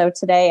questions. So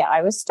today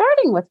I was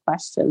starting with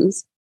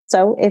questions.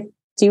 So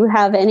do you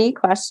have any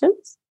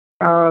questions?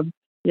 If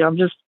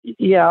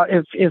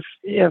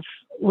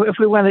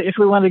we want to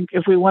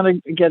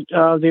get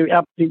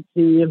the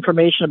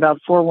information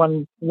about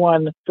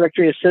 411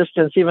 directory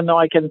assistance, even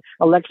though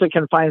Alexa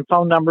can find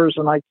phone numbers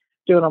and I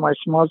do it on my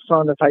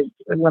smartphone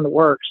when it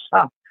works.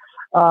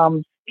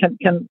 What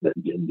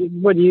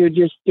do you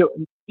just do?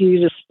 Do you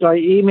just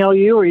email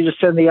you, or you just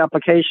send the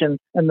application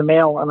in the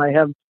mail and I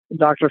have the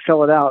doctor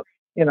fill it out?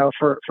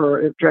 For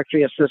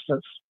directory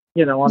assistance.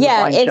 On the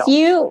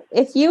BlindShell.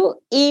 If you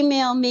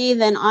email me,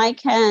 then I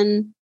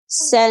can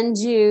send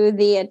you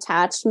the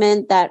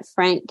attachment that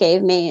Frank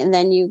gave me, and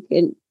then you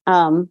can.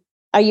 Are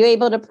you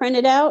able to print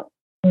it out?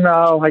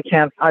 No, I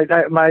can't.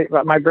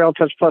 My Braille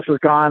Touch Plus is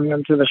gone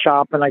into the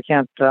shop, and I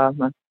can't.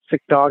 My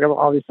sick dog,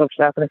 all these stuff's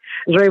happening.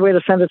 Is there any way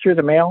to send it through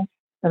the mail,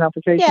 an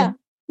application?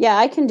 Yeah,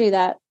 I can do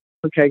that.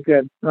 Okay,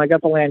 good. And I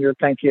got the lanyard.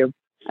 Thank you.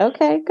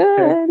 Okay,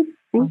 good. Okay.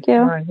 Thank you.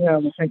 All right, yeah,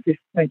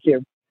 thank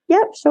you.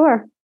 Yep,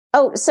 sure.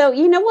 Oh, so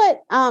you know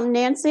what,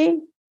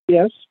 Nancy?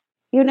 Yes.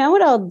 You know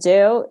what I'll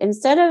do?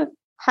 Instead of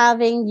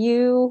having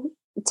you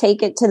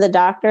take it to the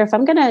doctor, if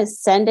I'm going to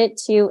send it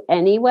to you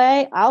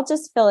anyway, I'll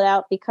just fill it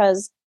out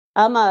because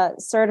I'm a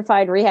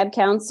certified rehab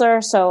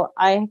counselor. So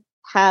I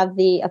have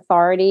the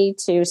authority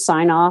to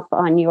sign off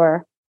on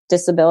your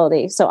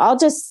disability. So I'll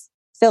just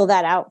fill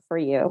that out for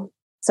you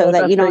so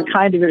that you don't. That's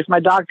kind of because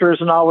my doctor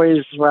isn't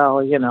always, in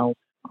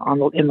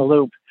the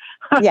loop.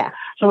 Yeah.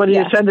 So what do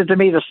you send it to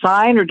me to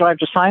sign, or do I have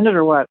to sign it,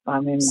 or what?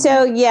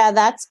 So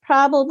that's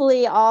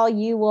probably all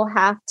you will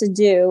have to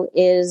do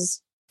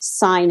is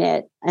sign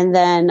it and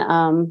then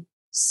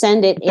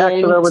send it fax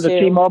it over to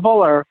T-Mobile,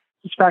 or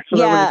fax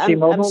it over to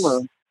T-Mobile,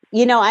 or.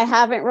 I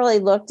haven't really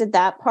looked at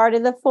that part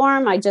of the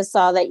form. I just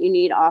saw that you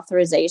need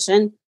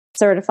authorization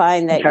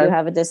certifying that you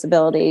have a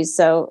disability.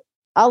 So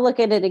I'll look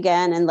at it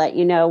again and let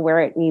you know where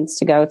it needs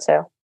to go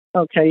to.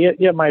 Okay.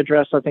 You have my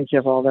address. I think you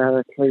have all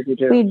that. I believe you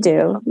do. We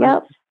do.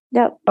 Yep.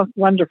 Oh,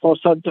 wonderful.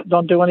 So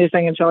don't do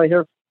anything until I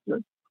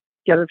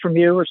get it from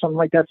you or something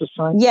like that to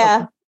sign?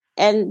 Yeah.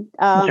 Okay. And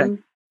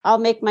I'll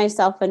make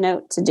myself a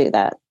note to do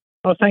that.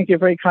 Oh, thank you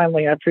very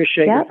kindly. I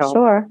appreciate your help.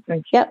 Sure.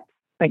 Thank you. Yep.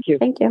 Thank you.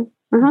 Thank you.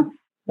 Uh-huh.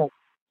 Yeah.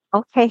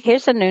 Okay,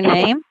 here's a new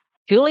name,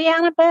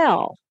 Juliana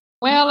Bell.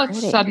 Well,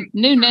 it's a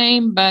new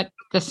name, but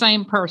the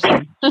same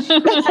person.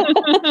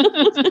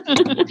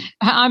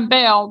 I'm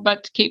Bell,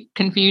 but to keep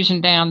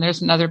confusion down,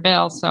 there's another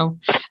Bell. So,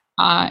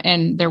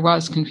 and there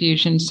was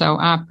confusion, so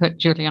I put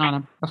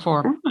Juliana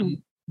before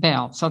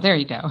Bell. So there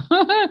you go.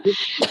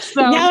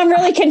 So now I'm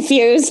really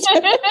confused.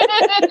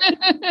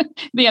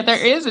 Yeah,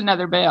 there is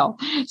another Bell.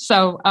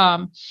 So,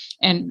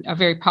 and a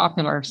very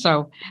popular.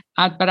 So,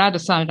 but I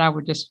decided I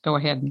would just go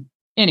ahead and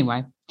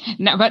anyway.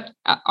 No, but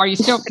are you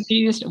still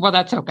confused? Well,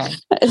 that's okay.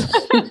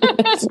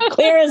 It's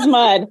clear as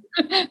mud.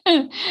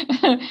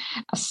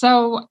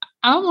 So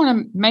I want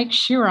to make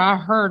sure I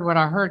heard what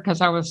I heard because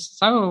I was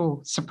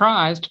so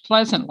surprised,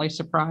 pleasantly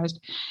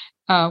surprised,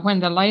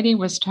 when the lady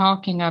was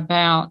talking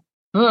about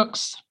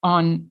books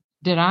on,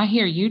 did I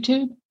hear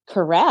YouTube?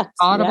 Correct.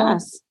 Audible?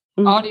 Yes.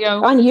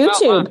 Audio? On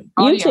YouTube.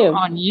 Audio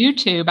on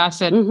YouTube. I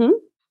said,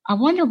 I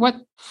wonder what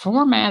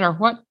format or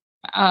what...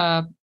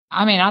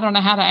 I don't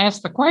know how to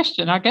ask the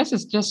question. I guess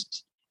it's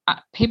just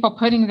people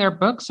putting their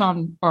books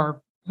on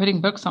or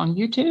putting books on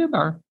YouTube,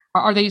 or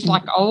are these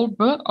like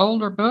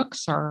older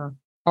books, or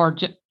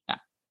just,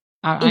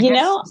 I guess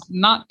it's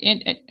not.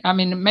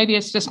 Maybe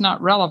it's just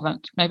not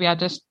relevant. Maybe I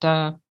just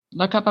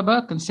look up a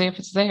book and see if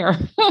it's there.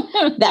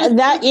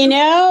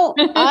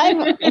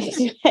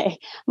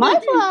 My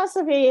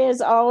philosophy is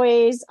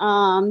always,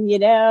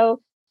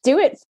 do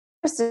it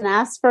and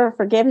ask for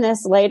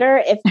forgiveness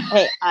later. If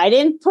I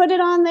didn't put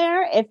it on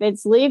there, if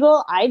it's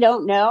legal, I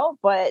don't know.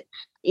 But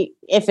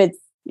if it's,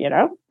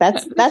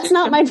 that's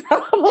not my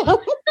problem.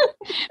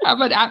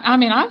 But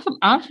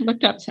I've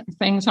looked up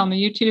things on the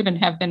YouTube and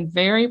have been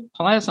very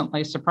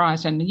pleasantly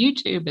surprised. And the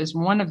YouTube is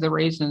one of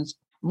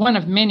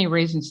many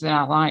reasons that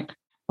I like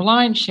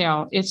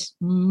BlindShell. It's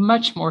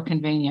much more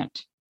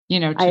convenient,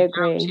 to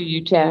go to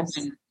YouTube. Yes.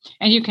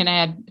 And you can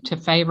add to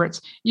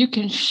favorites. You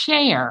can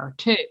share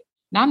too.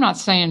 Now, I'm not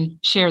saying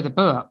share the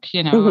book,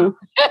 Yeah.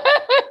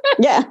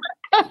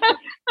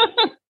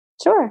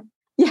 Sure.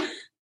 Yeah.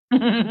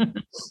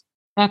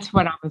 That's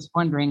what I was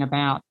wondering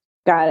about.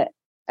 Got it.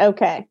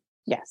 Okay.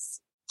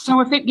 Yes.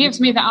 So if it gives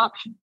me the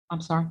option,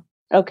 I'm sorry.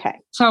 Okay.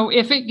 So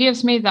if it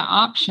gives me the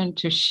option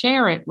to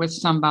share it with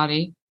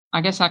somebody,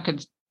 I guess I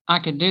could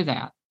do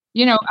that. I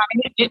mean,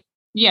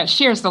 it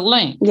shares the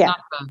link, yeah.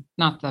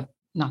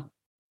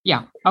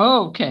 Yeah.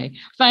 Oh, okay.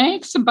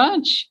 Thanks a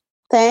bunch.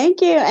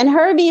 Thank you. And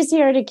Herbie's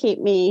here to keep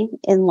me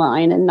in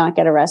line and not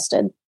get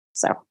arrested.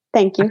 So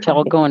thank you.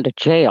 Until going to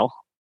jail.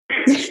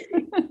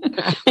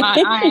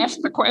 I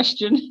asked the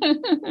question.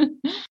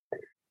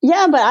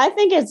 Yeah, but I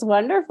think it's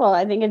wonderful.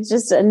 I think it's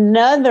just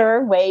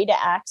another way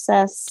to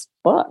access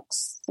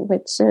books,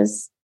 which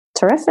is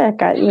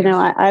terrific.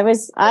 I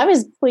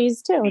was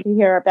pleased too to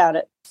hear about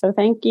it. So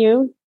thank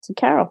you to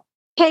Carol.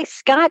 Okay,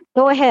 Scott,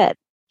 go ahead.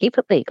 Keep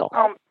it legal.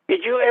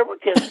 Did you ever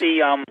get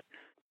the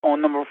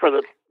phone number for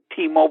the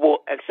T-Mobile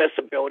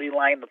accessibility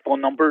line, the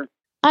phone number?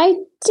 I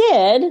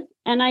did,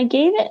 and I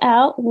gave it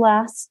out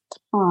last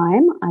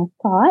time. I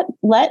thought,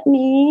 let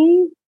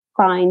me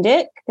find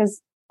it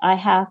because I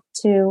have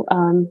to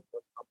go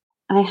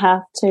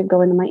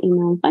into my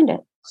email and find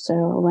it. So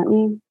let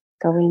me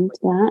go into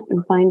that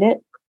and find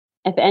it.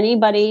 If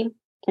anybody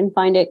can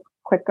find it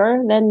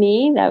quicker than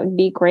me, that would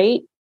be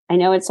great. I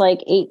know it's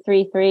like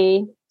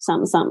 833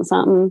 something, something,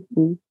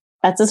 something.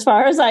 That's as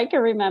far as I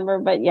can remember,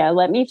 but yeah,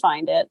 let me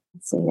find it.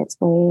 Let's see, it's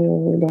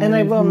way down. And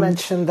I will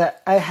mention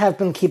that I have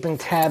been keeping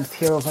tabs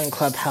here over in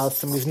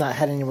Clubhouse, and we've not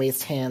had any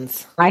raised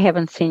hands. I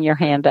haven't seen your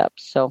hand up,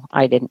 so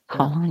I didn't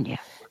call on you.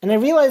 And I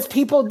realized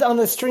people on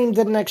the stream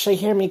didn't actually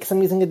hear me because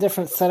I'm using a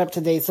different setup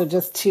today. So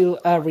just to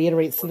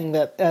reiterate something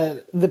that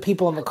the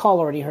people on the call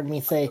already heard me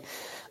say,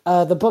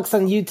 the books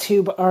on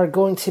YouTube are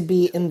going to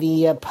be in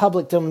the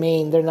public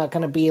domain. They're not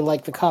going to be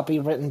like the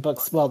copywritten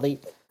books. Well,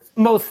 they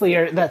mostly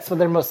are. That's what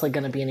they're mostly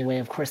going to be anyway.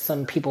 Of course,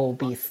 some people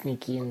will be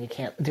sneaky and you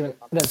can't do it.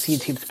 That's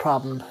YouTube's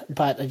problem.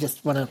 But I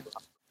just want to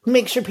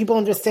make sure people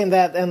understand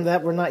that and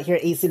that we're not here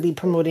at ACB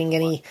promoting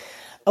any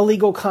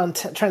illegal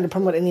content, trying to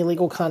promote any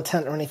illegal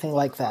content or anything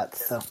like that.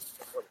 So,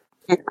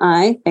 and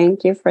I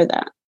thank you for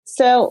that.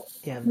 So,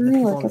 yeah, the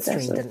people on the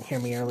stream didn't hear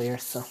me earlier.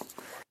 So,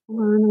 come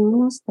on, I'm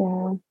almost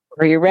there.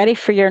 Are you ready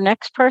for your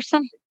next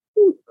person?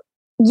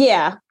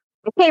 Yeah.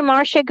 Okay,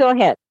 Marcia, go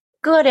ahead.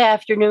 Good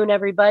afternoon,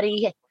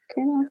 everybody.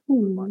 Good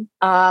afternoon.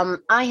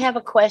 I have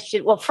a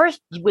question. Well, first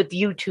with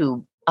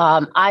YouTube,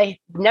 I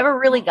never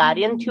really got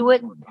into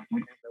it.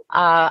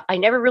 I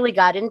never really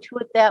got into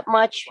it that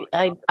much.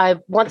 I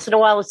once in a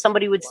while, if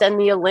somebody would send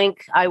me a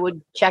link, I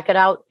would check it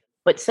out.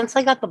 But since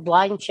I got the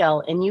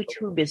BlindShell and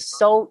YouTube is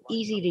so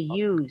easy to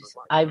use,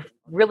 I've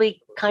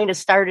really kind of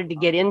started to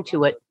get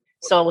into it.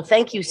 So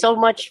thank you so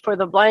much for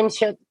the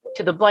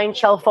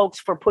BlindShell folks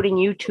for putting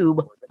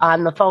YouTube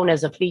on the phone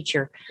as a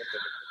feature.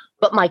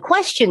 But my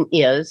question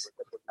is,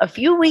 a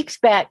few weeks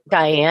back,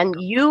 Diane,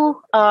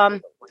 you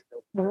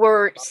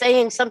were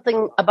saying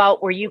something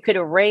about where you could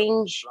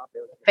arrange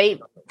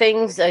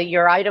things,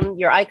 your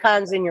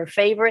icons and your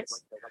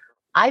favorites.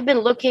 I've been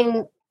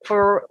looking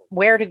for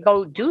where to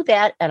go do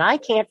that, and I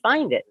can't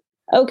find it.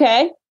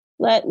 Okay,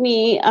 let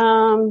me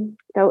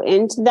go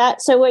into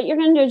that. So what you're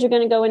going to do is you're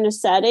going to go into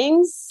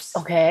settings.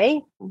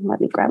 Okay. Let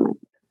me grab my...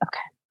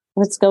 Okay.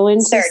 Let's go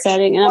into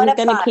setting, and I'm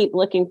going to keep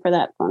looking for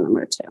that phone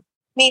number too.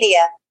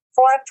 Media,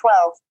 4 of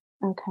 12.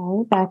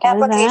 Okay, back out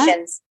of that.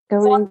 Applications.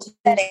 Go into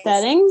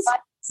settings.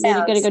 Then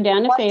you're going to go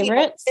down to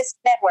favorites. This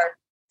network.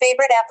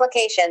 Favorite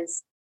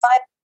applications. 5.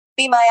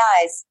 Be My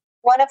Eyes.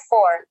 1 of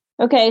 4.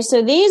 Okay,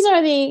 so these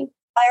are the...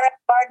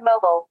 Bard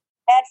Mobile.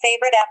 Add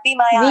favorite app. Be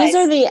My Eyes. These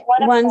are the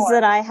ones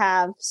that I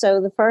have. So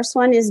the first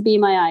one is Be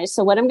My Eyes.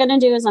 So what I'm going to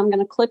do is I'm going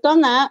to click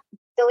on that.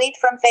 Delete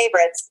from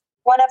favorites.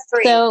 1 of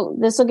 3. So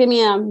this will give me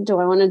do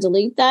I want to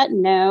delete that?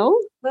 No.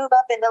 Move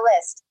up in the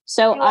list.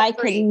 So I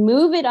can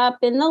move it up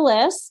in the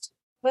list.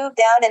 Move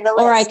down in the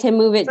list. Or I can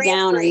move it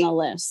down in the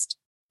list.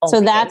 Okay. So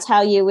that's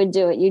how you would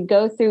do it. You'd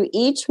go through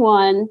each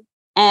one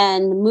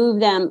and move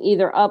them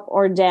either up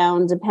or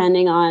down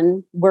depending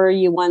on where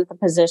you want the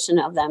position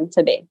of them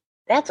to be.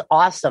 That's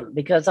awesome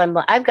because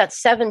I've got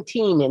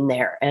 17 in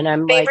there, and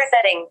I'm favorite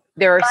setting.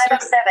 There are 5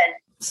 of 7.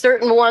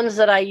 Certain ones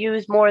that I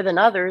use more than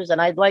others,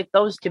 and I'd like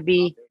those to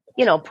be,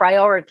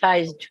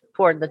 prioritized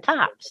toward the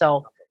top.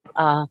 So,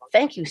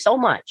 thank you so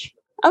much.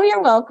 Oh,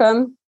 you're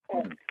welcome.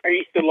 Are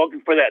you still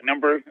looking for that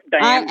number,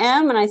 Diane? I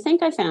am, and I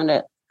think I found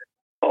it.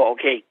 Oh,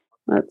 okay.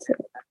 Let's see.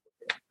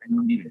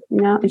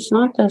 No, it's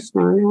not this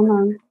one. Hold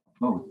on.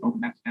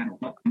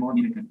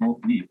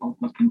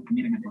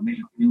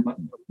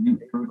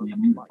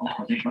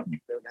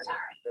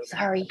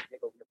 Sorry.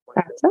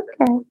 That's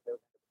okay.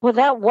 Well,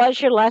 that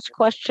was your last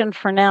question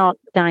for now,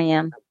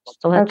 Diane. Just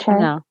to let you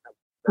know.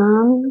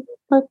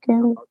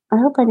 Looking. I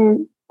hope I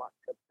didn't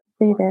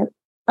read it.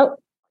 Oh,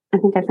 I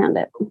think I found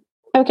it.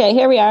 Okay,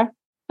 here we are.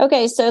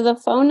 Okay, so the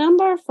phone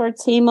number for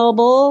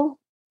T-Mobile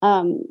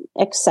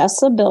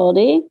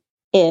accessibility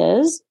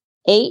is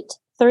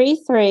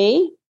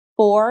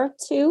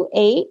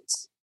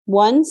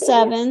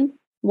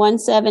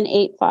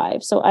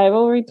 833-428-1785. So I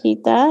will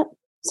repeat that.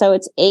 So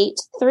it's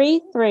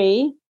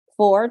 833-428-1785.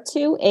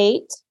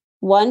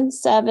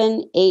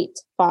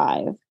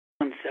 1785.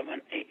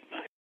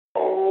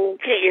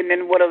 Okay, and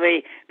then what are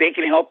they? They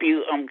can help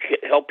you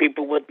help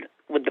people with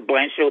with the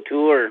BlindShell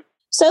too, or?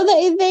 So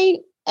they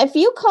if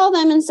you call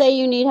them and say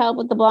you need help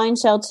with the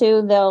BlindShell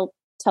too, they'll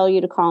tell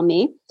you to call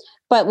me.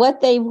 But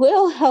what they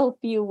will help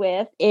you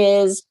with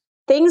is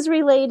things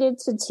related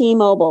to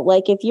T-Mobile.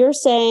 Like if you're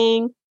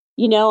saying,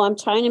 I'm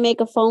trying to make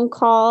a phone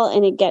call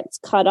and it gets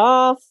cut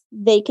off,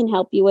 they can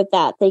help you with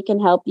that. They can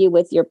help you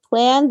with your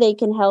plan. They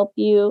can help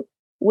you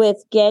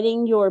with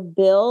getting your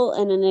bill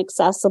in an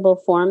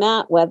accessible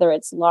format, whether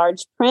it's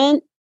large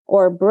print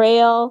or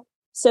Braille.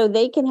 So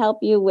they can help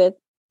you with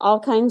all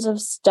kinds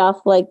of stuff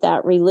like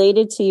that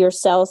related to your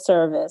cell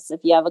service.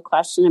 If you have a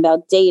question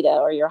about data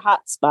or your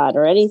hotspot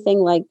or anything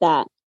like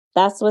that,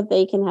 that's what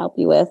they can help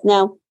you with.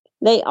 Now,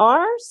 they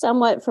are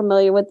somewhat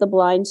familiar with the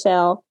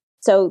BlindShell,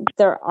 so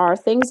there are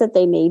things that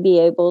they may be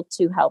able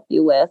to help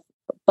you with.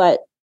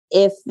 But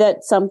if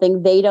that's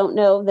something they don't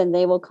know, then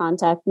they will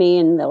contact me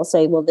and they'll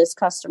say, well, this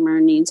customer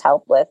needs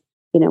help with,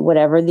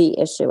 whatever the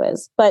issue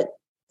is. But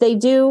they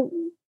do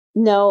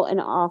know an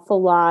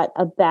awful lot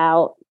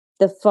about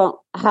the phone,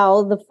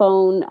 how the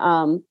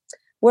phone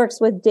works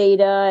with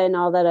data and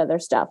all that other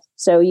stuff.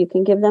 So you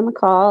can give them a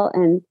call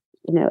and,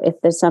 if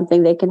there's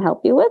something they can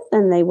help you with,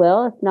 then they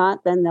will. If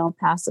not, then they'll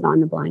pass it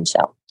on to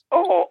BlindShell.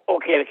 Oh,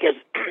 okay. Because,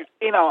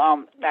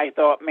 I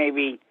thought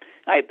maybe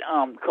I'd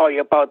call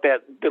you about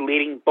that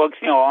deleting books.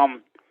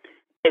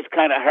 It's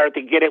kind of hard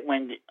to get it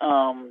when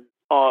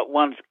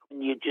once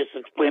you just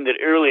explained it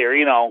earlier,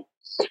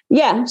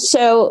 Yeah.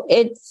 So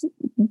it's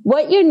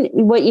what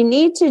you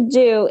need to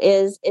do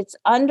is it's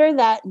under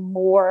that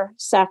more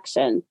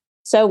section.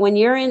 So when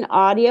you're in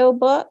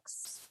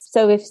audiobooks,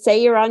 so if say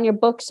you're on your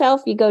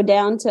bookshelf, you go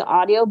down to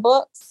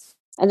audiobooks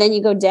and then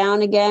you go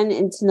down again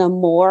into the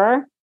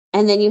more,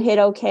 and then you hit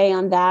OK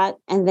on that.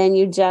 And then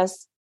you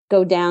just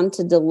go down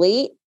to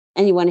delete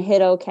and you want to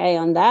hit OK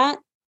on that.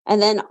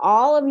 And then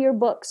all of your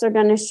books are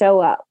going to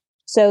show up.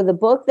 So the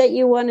book that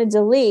you want to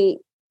delete,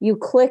 you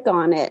click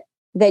on it.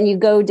 Then you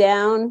go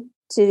down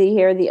to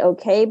the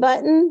OK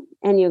button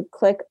and you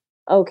click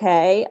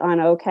OK on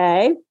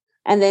OK.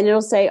 And then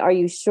it'll say, are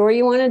you sure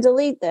you want to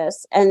delete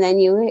this? And then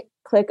you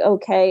click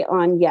OK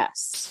on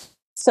yes.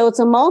 So it's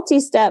a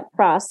multi-step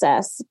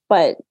process,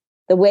 but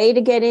the way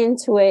to get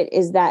into it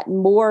is that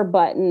more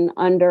button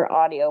under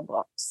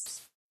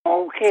audiobooks.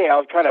 Okay,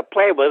 I'll try to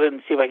play with it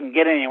and see if I can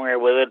get anywhere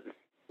with it.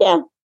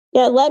 Yeah.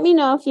 Yeah, let me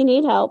know if you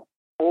need help.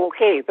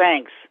 Okay,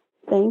 thanks.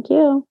 Thank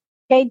you.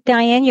 Okay,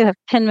 Diane, you have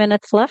 10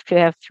 minutes left. You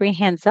have 3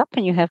 hands up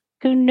and you have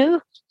 2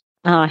 new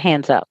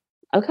hands up.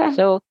 Okay.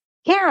 So,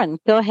 Karen,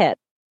 go ahead.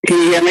 Can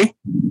you hear me?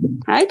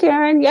 Hi,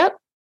 Karen. Yep.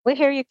 We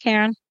hear you,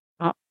 Karen.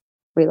 Oh,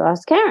 we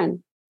lost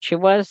Karen. She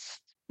was.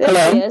 There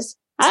Hello? she is.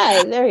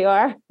 Hi, there you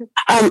are.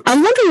 I'm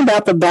wondering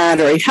about the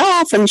battery.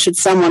 How often should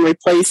someone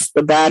replace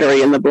the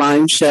battery in the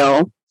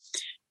BlindShell?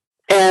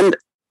 And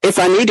if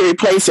I need to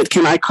replace it,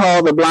 can I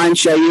call the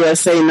BlindShell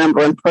USA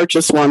number and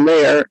purchase one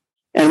there?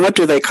 And what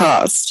do they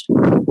cost?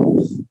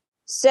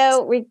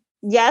 So,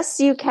 yes,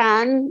 you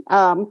can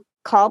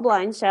call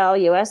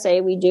BlindShell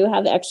USA. We do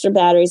have extra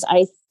batteries.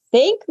 I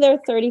think they're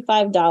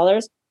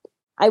 $35.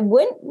 I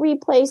wouldn't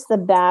replace the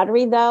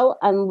battery, though,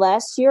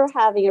 unless you're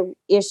having an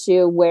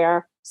issue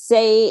where,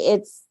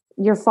 say,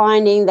 you're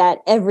finding that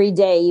every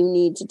day you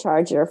need to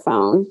charge your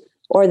phone,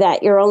 or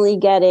that you're only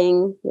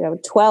getting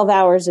 12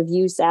 hours of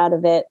use out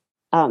of it.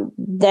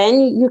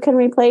 Then you can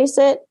replace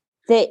it.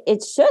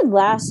 It should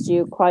last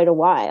you quite a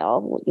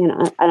while,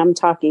 and I'm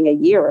talking a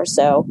year or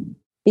so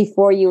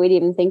before you would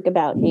even think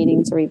about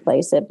needing to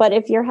replace it. But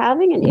if you're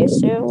having an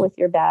issue with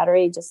your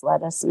battery, just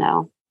let us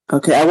know.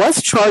 Okay, I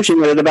was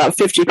charging it at about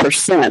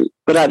 50%,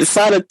 but I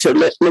decided to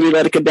let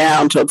it go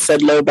down until it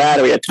said low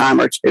battery a time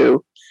or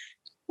two,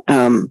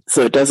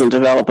 so it doesn't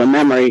develop a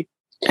memory.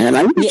 And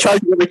I'm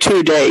charging every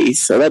 2 days,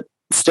 so that's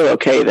still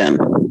okay then.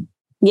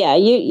 Yeah,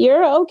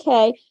 you're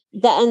okay.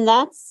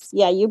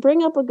 You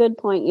bring up a good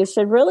point. You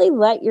should really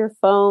let your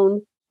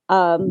phone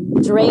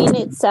drain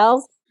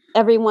itself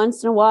every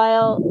once in a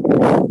while,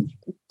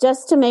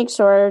 just to make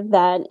sure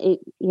that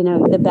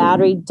the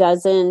battery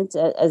doesn't,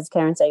 as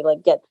Karen said,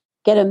 like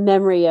get a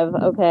memory of,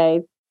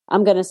 okay,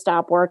 I'm going to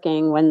stop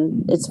working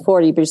when it's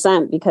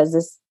 40%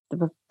 because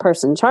the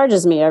person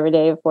charges me every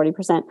day of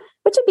 40%,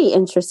 which would be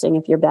interesting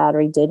if your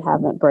battery did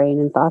have a brain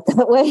and thought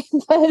that way.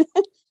 But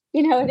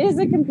it is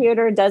a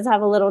computer. It does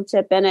have a little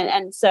chip in it,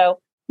 and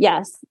so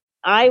yes,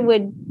 I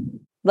would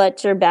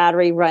let your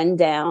battery run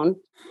down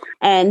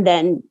and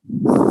then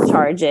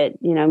charge it.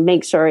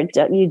 Make sure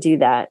you do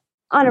that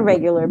on a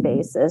regular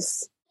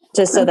basis,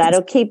 just so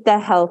that'll keep the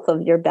health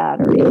of your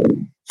battery.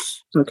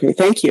 Okay,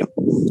 thank you.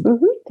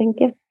 Mm-hmm, thank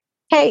you.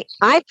 Hey,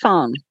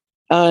 iPhone.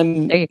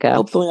 There you go.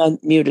 Hopefully I'm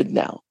muted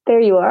now. There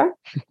you are.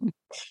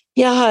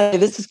 Yeah, hi,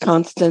 this is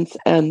Constance.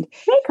 And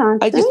hey,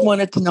 Constance. I just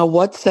wanted to know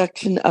what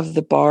section of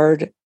the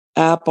Bard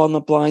app on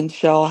the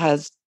BlindShell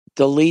has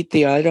delete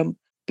the item,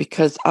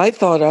 because I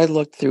thought I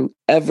looked through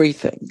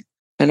everything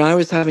and I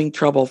was having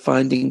trouble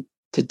finding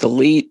to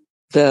delete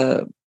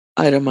the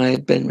item I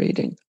had been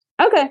reading.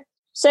 Okay.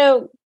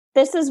 So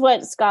this is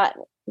what Scott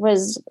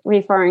was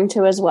referring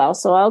to as well.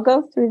 So I'll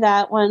go through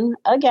that one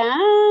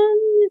again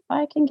if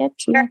I can get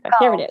to my book.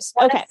 Here it is.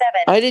 Okay.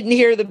 I didn't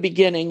hear the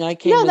beginning. I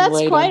came in late. No,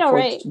 that's quite all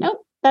right.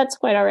 Nope, that's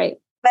quite all right.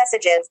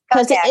 Messages.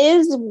 Because it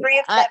is,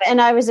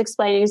 and I was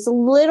explaining, it's a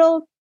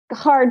little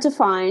hard to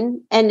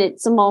find, and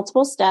it's a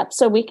multiple step,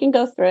 so we can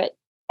go through it.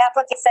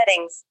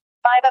 Settings.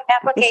 5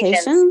 of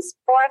applications.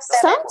 4 of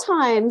 7.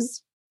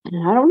 Sometimes,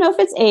 and I don't know if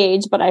it's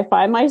age, but I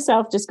find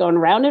myself just going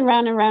round and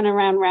round and round and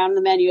round and round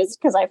the menus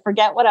because I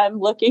forget what I'm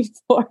looking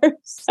for.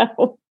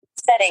 So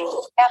settings.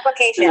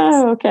 Applications.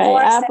 Oh, okay.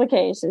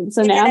 Applications.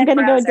 So now I'm going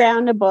to go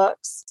down to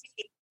books.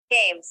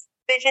 Games.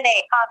 Vision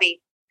 8.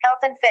 Hobby. Health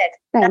and fit.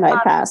 And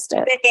I passed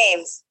it.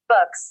 Games.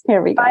 Books.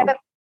 Here we go. 5 of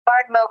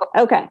Bard Mobile.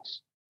 Okay.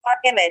 Bard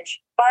Image.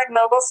 Bard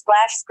Mobile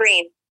splash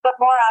screen. But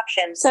more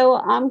options. So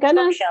I'm going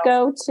to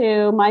go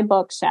to my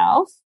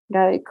bookshelf.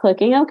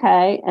 Clicking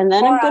OK. And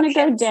then I'm going to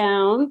go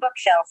down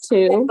bookshelf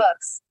to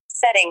books.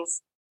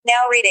 Settings.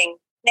 Now reading.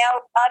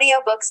 Now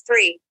audiobooks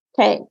 3.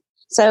 Okay.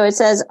 So it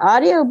says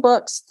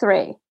audiobooks 3.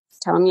 It's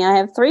telling me I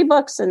have 3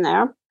 books in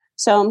there.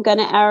 So I'm going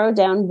to arrow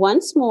down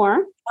once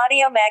more.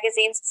 Audio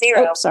magazines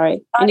 0. Oh,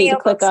 sorry. I need to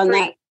click on 3.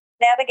 that.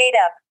 Navigate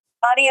up.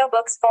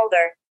 Audiobooks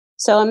folder.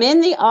 So I'm in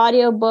the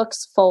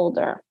audiobooks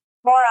folder.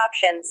 More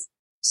options.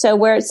 So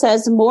where it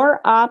says more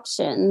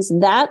options,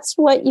 that's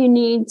what you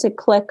need to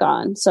click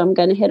on. So I'm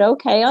going to hit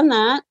OK on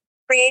that.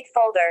 Create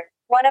folder.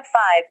 1 of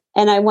 5.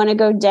 And I want to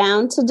go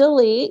down to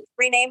delete.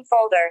 Rename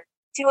folder.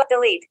 2 of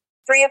delete.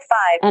 3 of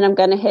 5. And I'm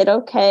going to hit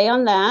OK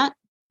on that.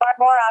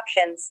 More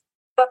options.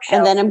 Bookshelf.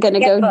 And then I'm going to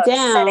go books.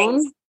 down.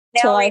 Settings.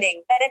 Now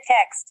reading. Edit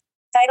text.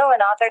 Title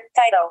and author.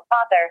 Title.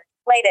 Author.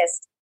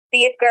 Latest.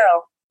 Be it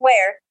girl.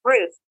 Where.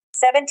 Ruth.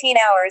 17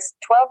 hours,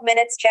 12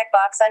 minutes.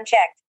 Checkbox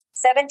unchecked.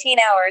 17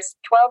 hours,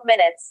 12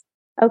 minutes.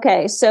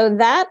 Okay, so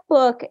that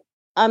book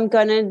I'm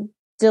going to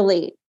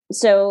delete.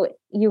 So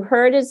you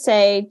heard it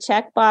say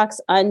checkbox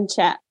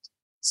unchecked.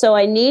 So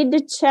I need to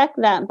check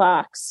that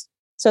box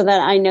so that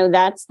I know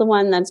that's the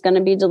one that's going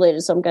to be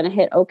deleted. So I'm going to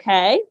hit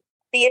OK.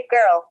 Be it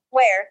girl.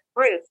 Where?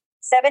 Ruth.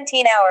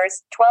 17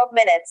 hours, 12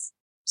 minutes.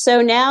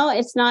 So now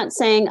it's not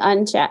saying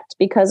unchecked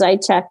because I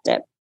checked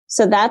it.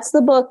 So that's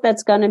the book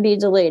that's going to be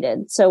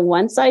deleted. So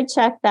once I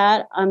check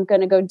that, I'm going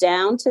to go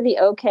down to the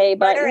OK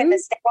button.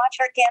 Watch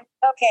her camp.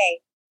 OK.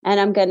 And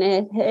I'm going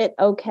to hit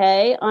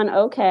OK on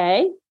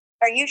OK.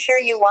 Are you sure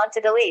you want to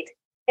delete?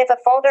 If a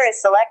folder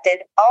is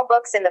selected, all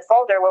books in the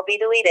folder will be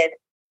deleted.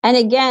 And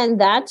again,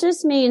 that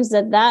just means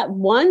that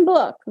one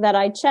book that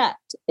I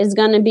checked is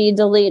going to be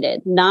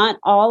deleted. Not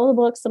all the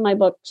books on my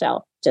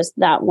bookshelf, just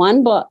that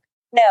one book.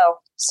 No.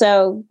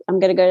 So I'm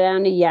going to go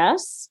down to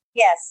yes.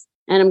 Yes.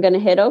 And I'm going to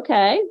hit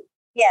OK.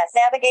 Yes,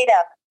 navigate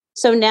up.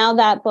 So now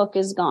that book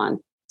is gone.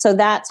 So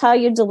that's how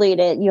you delete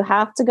it. You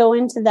have to go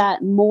into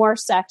that more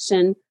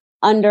section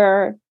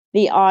under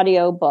the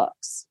audio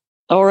books.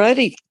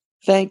 Alrighty.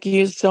 Thank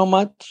you so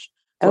much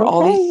for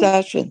all these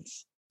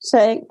sessions.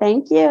 So,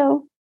 thank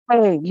you.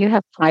 Hey, you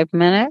have 5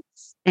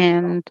 minutes,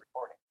 and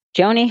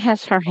Joni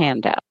has her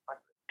hand up.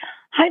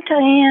 Hi,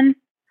 Diane.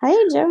 Hi,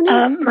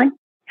 Joni.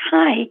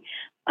 Hi.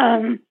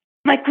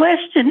 My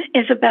question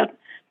is about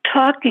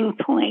talking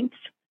points.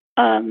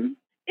 When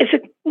is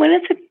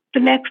the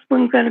next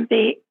one going to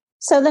be?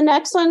 So the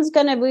next one's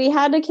we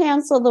had to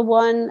cancel the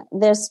one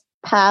this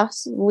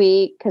past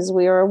week because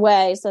we were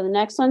away. So the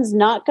next one's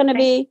not going to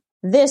be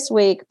this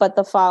week, but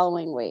the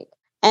following week.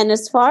 And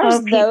as far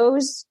as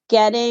those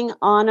getting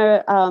on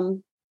a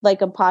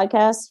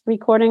podcast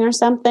recording or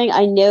something,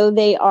 I know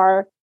they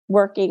are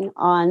working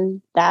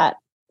on that.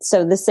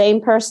 So the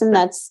same person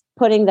that's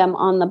putting them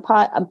on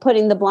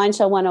putting the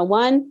BlindShell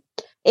 101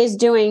 is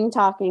doing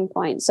talking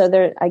points. So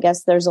I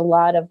guess there's a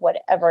lot of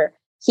whatever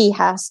he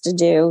has to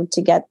do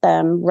to get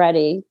them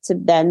ready to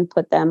then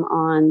put them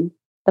on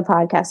the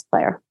podcast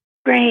player.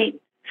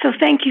 Great. So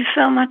thank you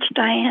so much,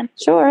 Diane.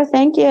 Sure.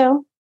 Thank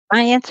you.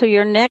 Diane, so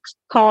your next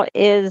call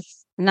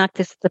is not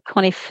this the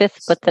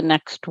 25th, but the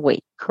next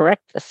week,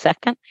 correct? The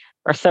 2nd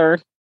or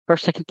 3rd,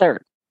 3rd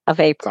of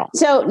April.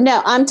 So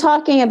no, I'm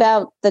talking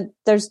about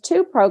there's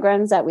 2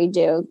 programs that we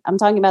do. I'm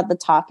talking about the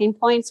talking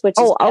points, which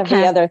is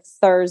every other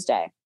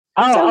Thursday.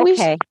 Oh, so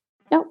okay.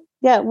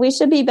 We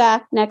should be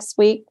back next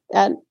week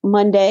at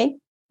Monday,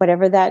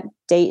 whatever that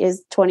date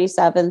is,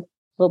 27th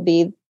will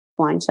be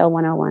BlindShell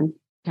 101.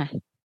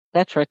 Okay.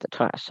 That's right.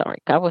 Sorry.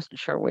 I wasn't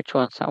sure which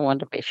one, so I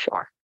wanted to be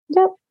sure.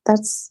 Yep.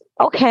 That's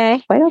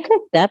okay. Quite okay.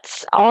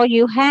 That's all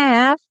you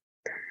have.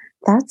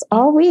 That's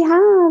all we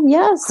have.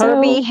 Yes. Yeah,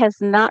 Herbie has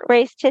not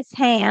raised his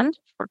hand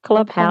for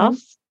Clubhouse.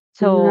 Okay.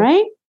 So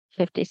right.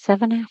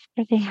 57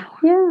 after the hour.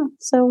 Yeah.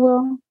 So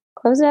we'll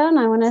close out. And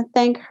I want to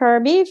thank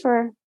Herbie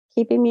for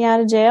keeping me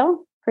out of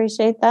jail.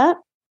 Appreciate that.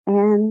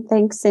 And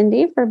thanks,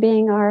 Cindy, for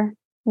being our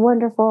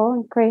wonderful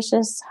and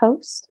gracious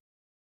host.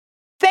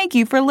 Thank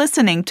you for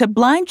listening to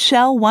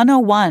BlindShell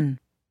 101.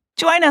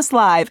 Join us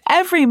live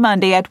every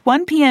Monday at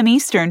 1 p.m.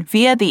 Eastern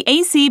via the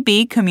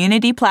ACB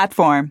Community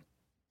platform.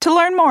 To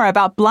learn more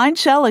about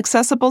BlindShell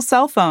accessible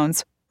cell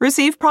phones,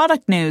 receive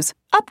product news,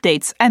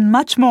 updates, and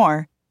much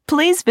more,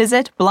 please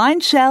visit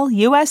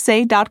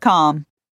BlindShellUSA.com.